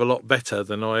a hell of a lot better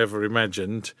than I ever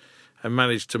imagined and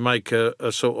managed to make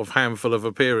a sort of handful of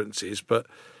appearances. But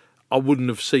I wouldn't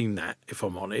have seen that, if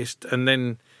I'm honest. And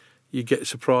then you get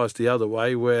surprised the other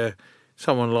way where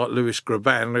someone like Lewis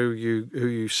Graban, who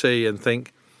you see and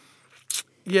think,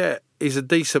 yeah, he's a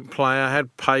decent player,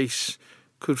 had pace,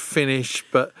 could finish,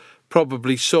 but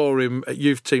probably saw him at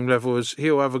youth team level as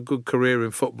he'll have a good career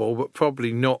in football, but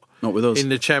probably not with us in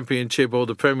the Championship or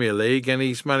the Premier League. And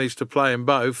he's managed to play in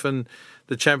both and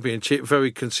the Championship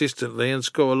very consistently and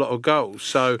score a lot of goals.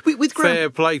 So with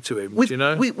fair play to him,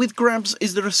 With Grabs,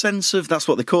 is there a sense of, that's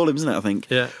what they call him, isn't it, I think?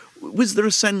 Yeah. Was there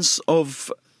a sense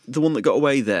of the one that got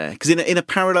away there? Because in a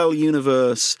parallel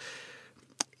universe...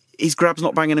 Is Grabs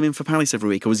not banging him in for Palace every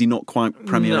week, or was he not quite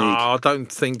Premier League? No, I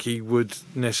don't think he would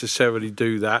necessarily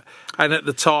do that. And at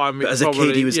the time, as a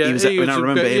kid, he was. I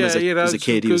remember him as a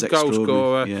kid. He was goal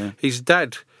scorer. Yeah. His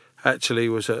dad actually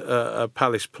was a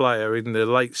Palace player in the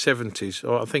late 70s.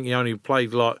 I think he only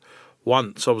played like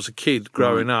once. I was a kid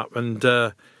growing up, and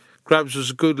Grabs was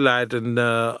a good lad and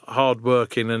hard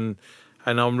working, and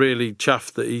I'm really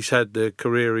chuffed that he's had the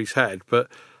career he's had. But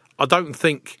I don't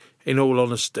think, in all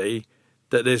honesty,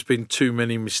 that there's been too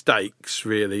many mistakes,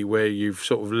 really, where you've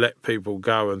sort of let people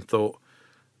go and thought,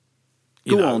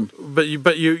 Go on. But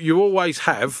you always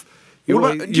have.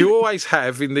 You always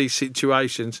have in these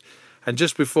situations. And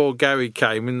just before Gary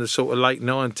came, in the sort of late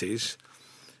 90s,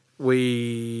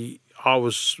 I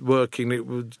was working it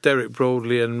with Derek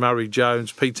Broadley and Murray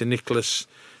Jones, Peter Nicholas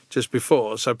just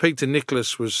before. So Peter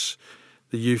Nicholas was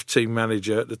the youth team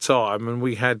manager at the time, and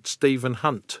we had Stephen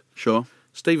Hunt. Sure.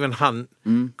 Stephen Hunt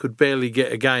could barely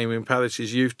get a game in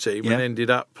Palace's youth team and ended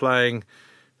up playing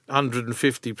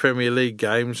 150 Premier League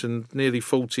games and nearly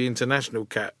 40 international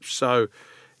caps. So,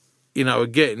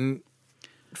 again,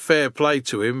 fair play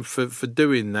to him for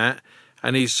doing that.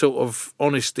 his sort of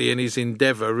honesty and his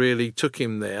endeavour really took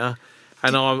him there.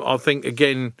 And I think,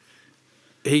 again,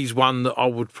 he's one that I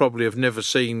would probably have never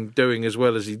seen doing as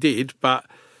well as he did. But,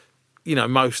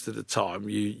 most of the time,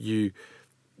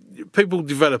 people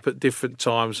develop at different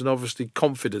times, and obviously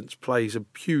confidence plays a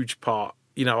huge part.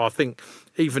 I think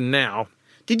even now...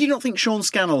 Did you not think Sean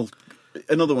Scannell,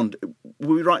 another one,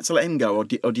 were we right to let him go, or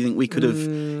do you think we could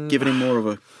have given him more of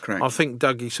a crack? I think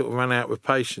Dougie sort of ran out with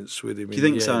patience with him. Do you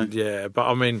think so? Yeah, but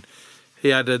I mean, he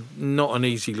had not an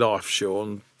easy life,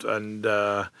 Sean, and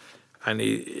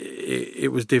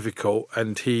it was difficult,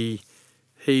 and he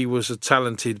was a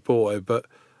talented boy, but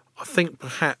I think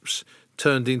perhaps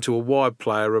turned into a wide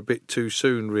player a bit too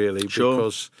soon, really,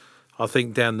 because I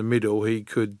think down the middle he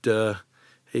could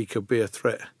be a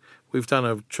threat. We've done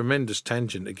a tremendous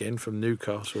tangent again from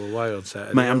Newcastle away on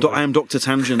Saturday. Mate, I am Dr.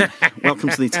 Tangent. Welcome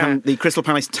to the Crystal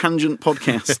Palace Tangent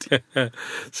podcast.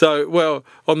 So, well,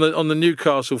 on the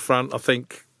Newcastle front, I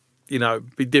think,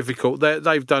 be difficult.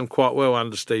 They've done quite well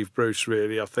under Steve Bruce,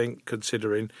 really, I think,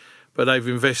 considering. But they've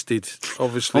invested,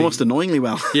 obviously... Almost annoyingly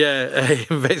well. Yeah, they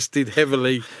invested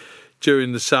heavily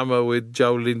during the summer with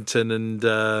Joe Linton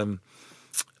and...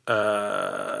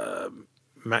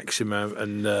 Maximum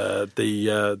and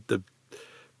the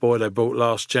boy they bought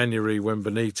last January when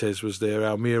Benitez was there,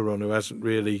 Almiron, who hasn't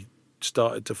really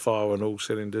started to fire on all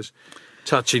cylinders.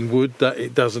 Touching wood that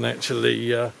it doesn't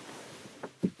actually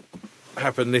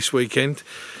happen this weekend.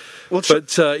 Well,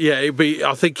 but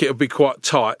I think it'll be quite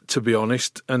tight, to be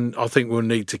honest, and I think we'll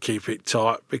need to keep it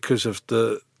tight because of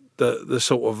the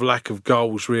sort of lack of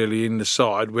goals really in the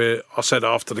side. Where I said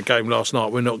after the game last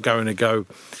night, we're not going to go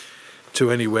to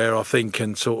anywhere, I think,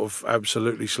 and sort of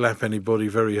absolutely slap anybody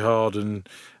very hard and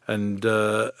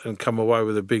come away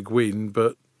with a big win.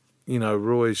 But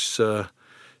Roy's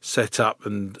set up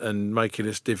and making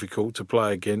it difficult to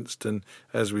play against. And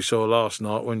as we saw last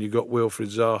night, when you got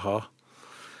Wilfried Zaha,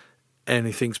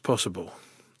 anything's possible.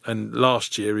 And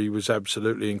last year he was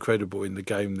absolutely incredible in the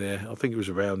game there. I think it was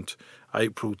around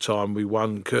April time we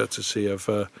won, courtesy of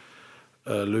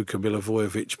Luka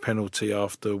Milivojevic penalty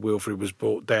after Wilfried was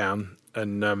brought down.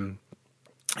 And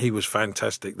he was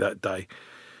fantastic that day.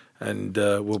 And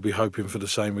we'll be hoping for the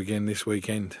same again this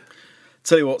weekend.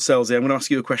 Tell you what, Selzy, I'm going to ask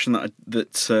you a question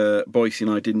that Boyce and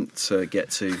I didn't get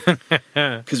to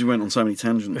because we went on so many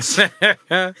tangents.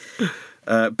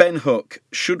 Ben Hook,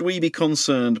 should we be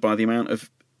concerned by the amount of...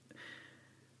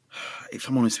 If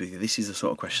I'm honest with you, this is the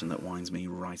sort of question that winds me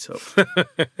right up.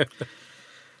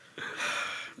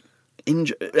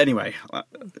 Anyway,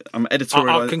 I'm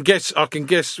editorial. I can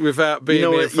guess without being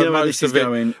here for most of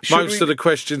it. Most of the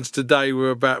questions today were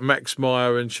about Max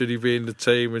Meyer and should he be in the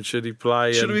team and should he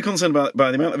play. Should we be concerned by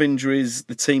the amount of injuries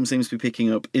the team seems to be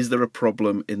picking up? Is there a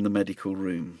problem in the medical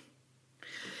room?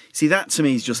 See, that to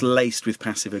me is just laced with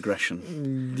passive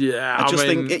aggression. Yeah, I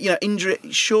think injury.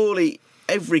 Surely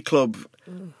every club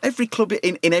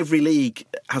in every league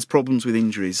has problems with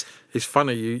injuries. It's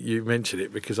funny you mentioned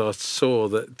it because I saw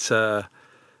that.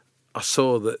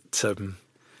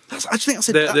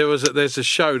 There's a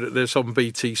show that's on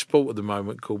BT Sport at the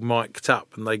moment called Mic'd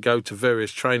Up, and they go to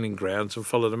various training grounds and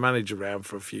follow the manager around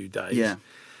for a few days. Yeah,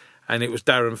 and it was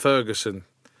Darren Ferguson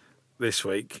this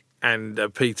week and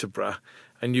Peterborough.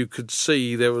 And you could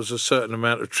see there was a certain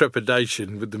amount of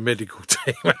trepidation with the medical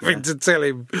team having to tell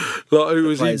him who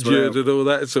was injured and all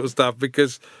that sort of stuff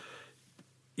because,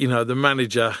 the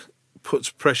manager puts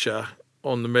pressure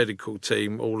on the medical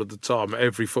team all of the time at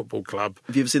every football club.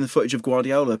 Have you ever seen the footage of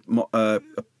Guardiola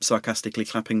sarcastically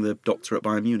clapping the doctor at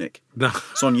Bayern Munich? No.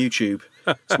 It's on YouTube.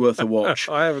 It's worth a watch.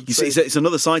 I haven't seen it. It's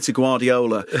another side to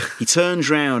Guardiola. He turns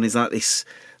round, is like this...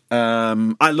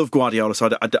 I love Guardiola, so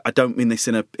I don't mean this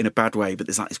in a bad way, but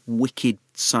there's like this wicked,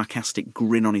 sarcastic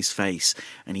grin on his face,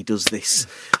 and he does this.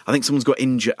 I think someone's got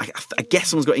injured. I guess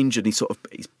someone's got injured, and I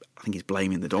think he's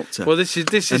blaming the doctor. Well, this is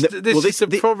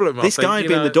the problem. This guy had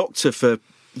been the doctor for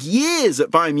years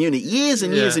at Bayern Munich, years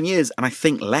and years and years, and I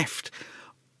think left.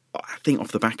 I think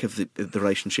off the back of the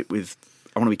relationship with.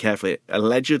 I want to be careful here.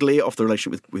 Allegedly off the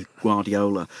relationship with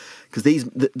Guardiola, because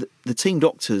the team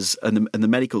doctors and the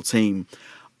medical team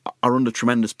are under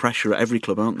tremendous pressure at every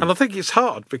club, aren't they? And I think it's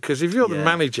hard because if you're the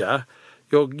manager,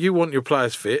 you want your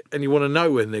players fit and you want to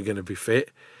know when they're going to be fit,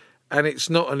 and it's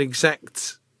not an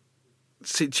exact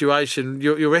situation.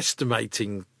 You're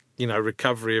estimating,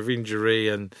 recovery of injury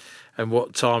and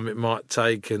what time it might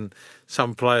take, and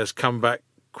some players come back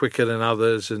quicker than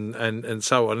others, and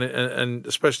so on, and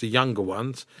especially younger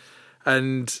ones,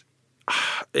 and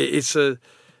it's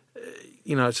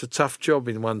a tough job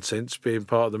in one sense being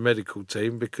part of the medical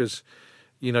team because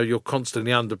you're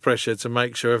constantly under pressure to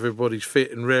make sure everybody's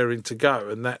fit and raring to go.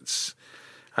 And that's,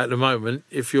 at the moment,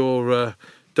 if you're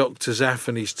Dr. Zaff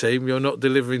and his team, you're not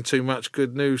delivering too much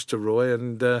good news to Roy.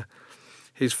 And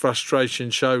his frustration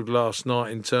showed last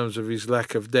night in terms of his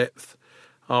lack of depth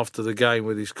after the game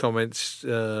with his comments in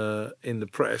the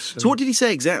press. So what did he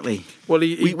say exactly? Well,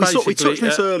 we touched on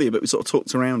this earlier, but we sort of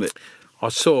talked around it. I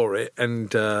saw it,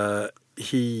 and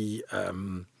he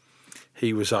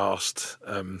was asked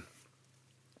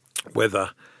whether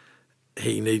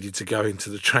he needed to go into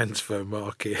the transfer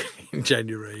market in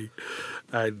January,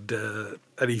 and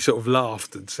he sort of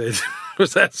laughed and said,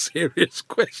 "Was that a serious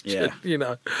question?"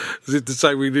 Yeah. As if to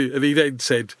say we need, and he then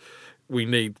said, We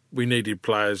needed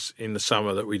players in the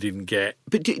summer that we didn't get,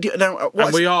 but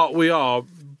we are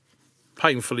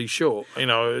painfully short.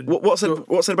 What's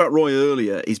said about Roy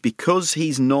earlier is because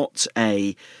he's not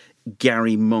a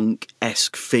Gary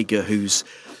Monk-esque figure who's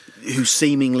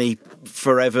seemingly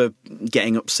forever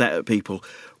getting upset at people.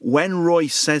 When Roy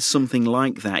says something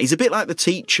like that, he's a bit like the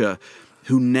teacher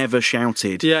who never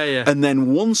shouted. Yeah. And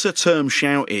then once a term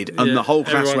shouted, and the whole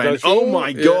class Everyone went, goes, "Oh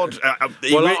my God,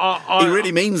 he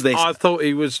really means this." I thought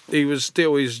he was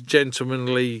still his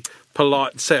gentlemanly,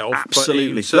 polite self.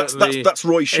 Absolutely. But that's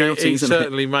Roy shouting, he isn't it?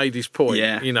 certainly made his point.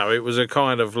 Yeah. It was a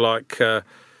kind of like,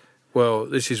 well,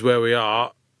 this is where we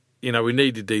are. We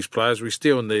needed these players. We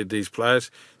still need these players.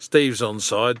 Steve's on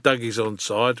side. Dougie's on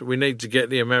side. We need to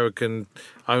get the American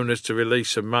owners to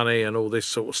release some money and all this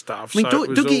sort of stuff. I mean,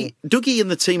 Dougie and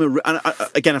the team are... And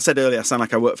again, I said earlier, I sound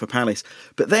like I work for Palace,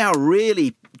 but they are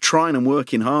really trying and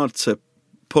working hard to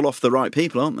pull off the right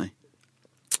people, aren't they?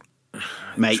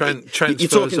 Mate, you're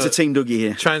talking to Team Dougie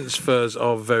here. Transfers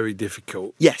are very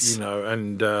difficult. Yes.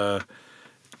 And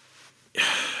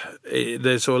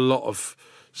there's a lot of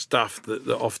stuff that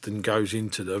often goes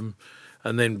into them,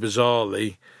 and then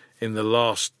bizarrely in the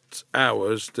last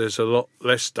hours there's a lot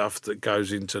less stuff that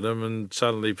goes into them, and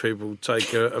suddenly people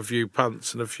take a few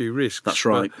punts and a few risks. That's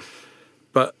right.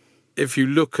 But if you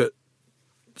look at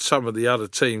some of the other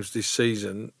teams this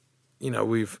season,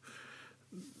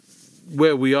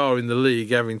 where we are in the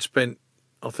league, having spent,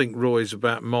 I think Roy's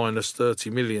about minus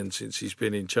 30 million since he's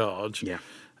been in charge. Yeah.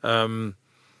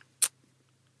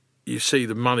 You see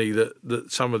the money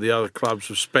that some of the other clubs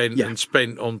have spent and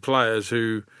spent on players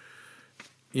who,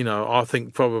 I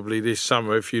think probably this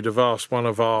summer, if you'd have asked one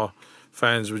of our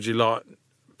fans, would you like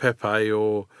Pepe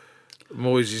or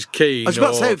Moises Keane, I was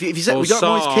about to say, if you said we got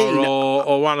Moise Keane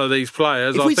or one of these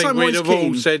players, I think we'd have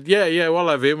all said, yeah, we'll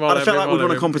have him. I'd have felt like we'd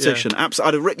won a competition. Yeah. Absolutely,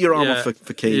 I'd have ripped your arm off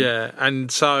for Keane. Yeah,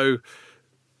 and so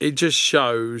it just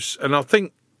shows, and I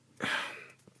think.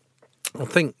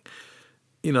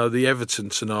 The Everton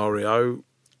scenario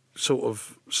sort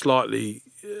of slightly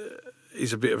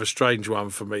is a bit of a strange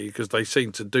one for me, because they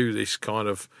seem to do this kind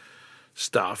of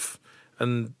stuff.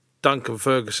 And Duncan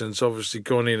Ferguson's obviously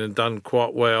gone in and done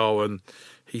quite well, and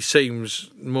he seems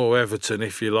more Everton,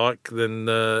 if you like, than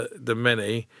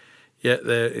many. Yet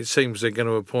it seems they're going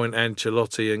to appoint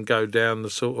Ancelotti and go down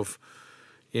the sort of,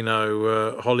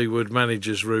 Hollywood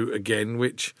managers route again,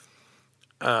 which...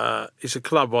 it's a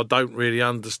club I don't really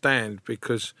understand,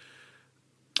 because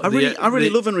I really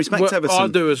love and respect Everton. I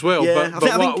do as well. Yeah,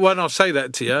 but when I say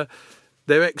that to you,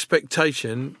 their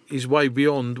expectation is way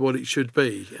beyond what it should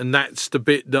be, and that's the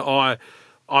bit that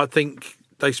I think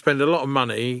they spend a lot of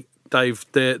money.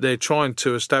 They're trying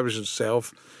to establish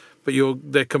themselves, but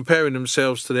they're comparing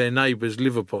themselves to their neighbours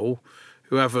Liverpool,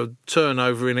 who have a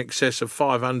turnover in excess of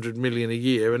 500 million a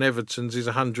year, and Everton's is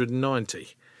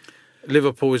 190.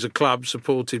 Liverpool is a club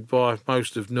supported by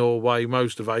most of Norway,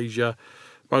 most of Asia,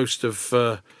 most of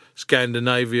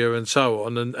Scandinavia, and so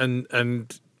on.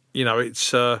 And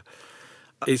it's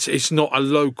not a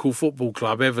local football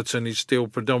club. Everton is still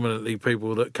predominantly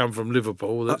people that come from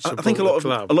Liverpool that support I think a lot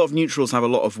of neutrals have a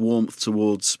lot of warmth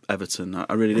towards Everton.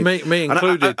 I really do. Me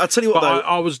included. I tell you what,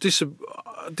 I was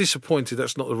disappointed.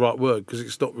 That's not the right word, because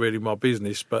it's not really my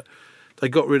business, but. They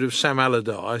got rid of Sam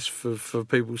Allardyce for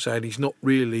people saying he's not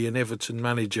really an Everton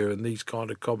manager and these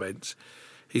kind of comments.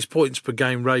 His points per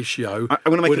game ratio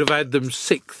would have had them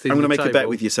sixth in the table. I'm going to make a bet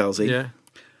with you, Selzy. Yeah.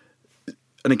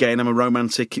 And again, I'm a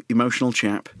romantic, emotional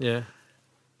chap. Yeah.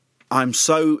 I'm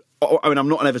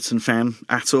not an Everton fan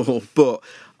at all, but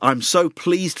I'm so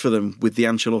pleased for them with the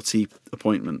Ancelotti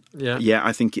appointment. Yeah. Yeah,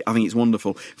 I think it's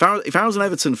wonderful. If I was an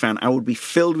Everton fan, I would be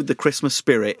filled with the Christmas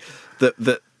spirit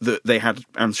that they had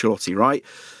Ancelotti, right?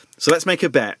 So let's make a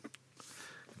bet.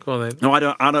 Go on then. No, I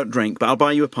don't drink, but I'll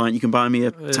buy you a pint. You can buy me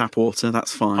a tap water.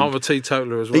 That's fine. I'm a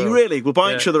teetotaler as well. Are you really? We'll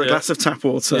buy each other a glass of tap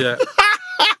water. Yeah.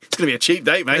 It's going to be a cheap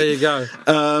date, mate. There you go.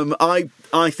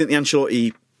 I think the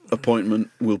Ancelotti appointment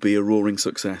will be a roaring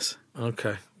success.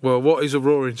 Okay. Well, what is a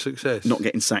roaring success? Not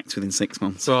getting sacked within 6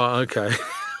 months. Right, okay.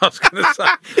 I was going to say...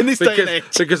 In this day and age.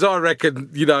 Because I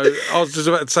reckon, I was just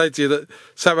about to say to you that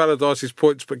Sam Allardyce's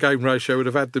points per game ratio would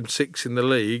have had them 6 in the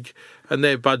league, and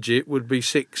their budget would be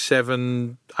 6,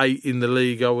 7, 8 in the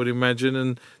league, I would imagine,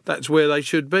 and that's where they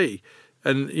should be.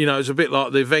 And, it's a bit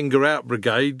like the Wenger out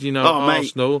brigade,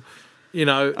 Arsenal.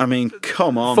 I mean,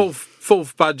 come on.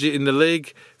 Fourth budget in the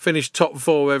league, finish top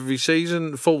 4 every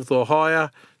season, 4th or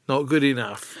higher, not good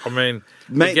enough. I mean,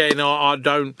 again,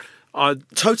 I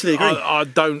totally agree. I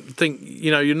don't think,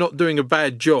 you're not doing a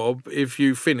bad job if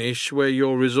you finish where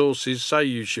your resources say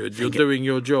you should. You're doing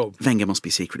your job. Wenger must be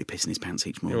secretly pissing his pants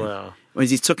each morning. Well, as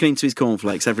he's tucking into his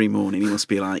cornflakes every morning, he must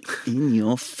be like, in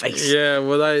your face. Yeah,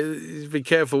 well, be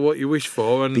careful what you wish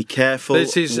for. And be careful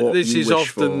This is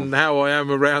often how I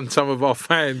am around some of our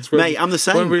fans. Mate, I'm the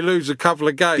same. When we lose a couple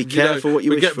of games, be careful what you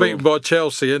wish for. We get beaten by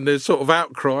Chelsea and there's sort of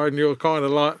outcry and you're kind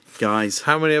of like... Guys.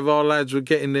 How many of our lads would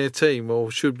get in their team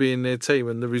or should be in their team,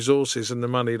 and the resources and the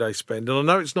money they spend? And I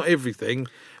know it's not everything.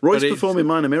 Roy's performing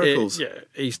minor miracles.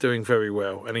 He's doing very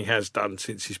well, and he has done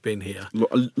since he's been here.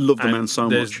 I love the man so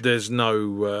much. There's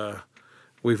no...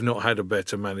 we've not had a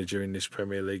better manager in this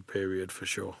Premier League period, for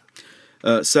sure.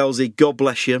 Selzy, God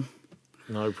bless you.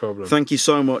 No problem. Thank you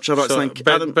so much. I'd like to thank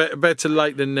Adam. Better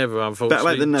late than never, unfortunately. Better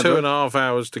late than never. 2.5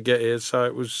 hours to get here, so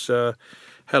it was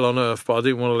hell on earth, but I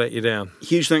didn't want to let you down.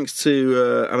 Huge thanks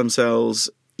to Adam Sells.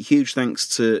 Huge thanks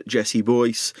to Jesse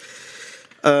Boyce.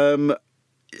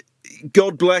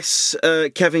 God bless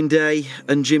Kevin Day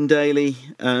and Jim Daly.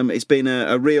 It's been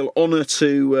a real honour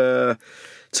to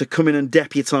come in and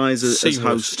deputise as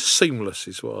host. Seamless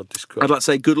is what I'd describe. I'd like to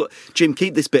say good luck. Jim,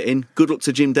 keep this bit in. Good luck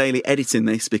to Jim Daly editing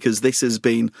this, because this has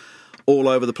been all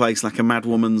over the place like a mad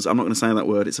woman's... I'm not going to say that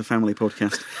word. It's a family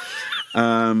podcast.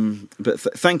 But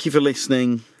thank you for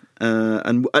listening.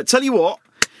 And I tell you what,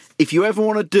 if you ever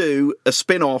want to do a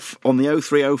spin-off on the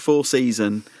 03-04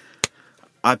 season...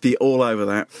 I'd be all over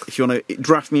that. If you want to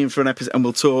draft me in for an episode, and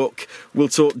we'll talk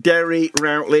Derry,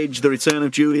 Routledge, the return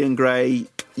of Julian Gray,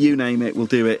 you name it, we'll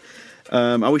do it.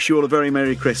 I wish you all a very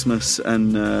Merry Christmas,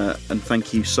 and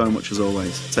thank you so much as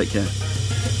always. Take care.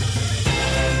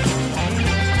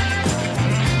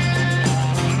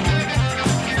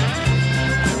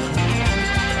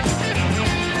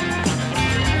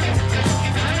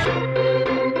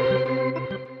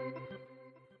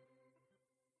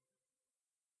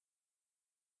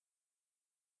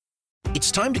 It's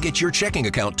time to get your checking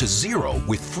account to zero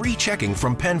with free checking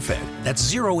from PenFed. That's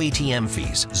zero ATM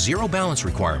fees, zero balance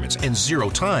requirements, and zero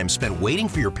time spent waiting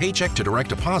for your paycheck to direct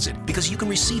deposit, because you can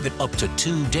receive it up to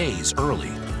 2 days early.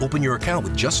 Open your account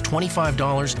with just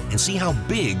 $25 and see how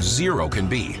big zero can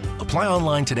be. Apply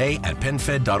online today at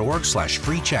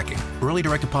PenFed.org/free checking. Early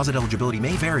direct deposit eligibility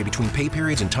may vary between pay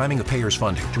periods and timing of payers'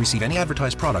 funding. To receive any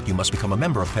advertised product, you must become a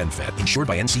member of PenFed, insured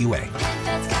by NCUA.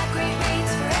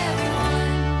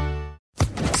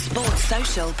 Sports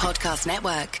Social Podcast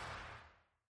Network.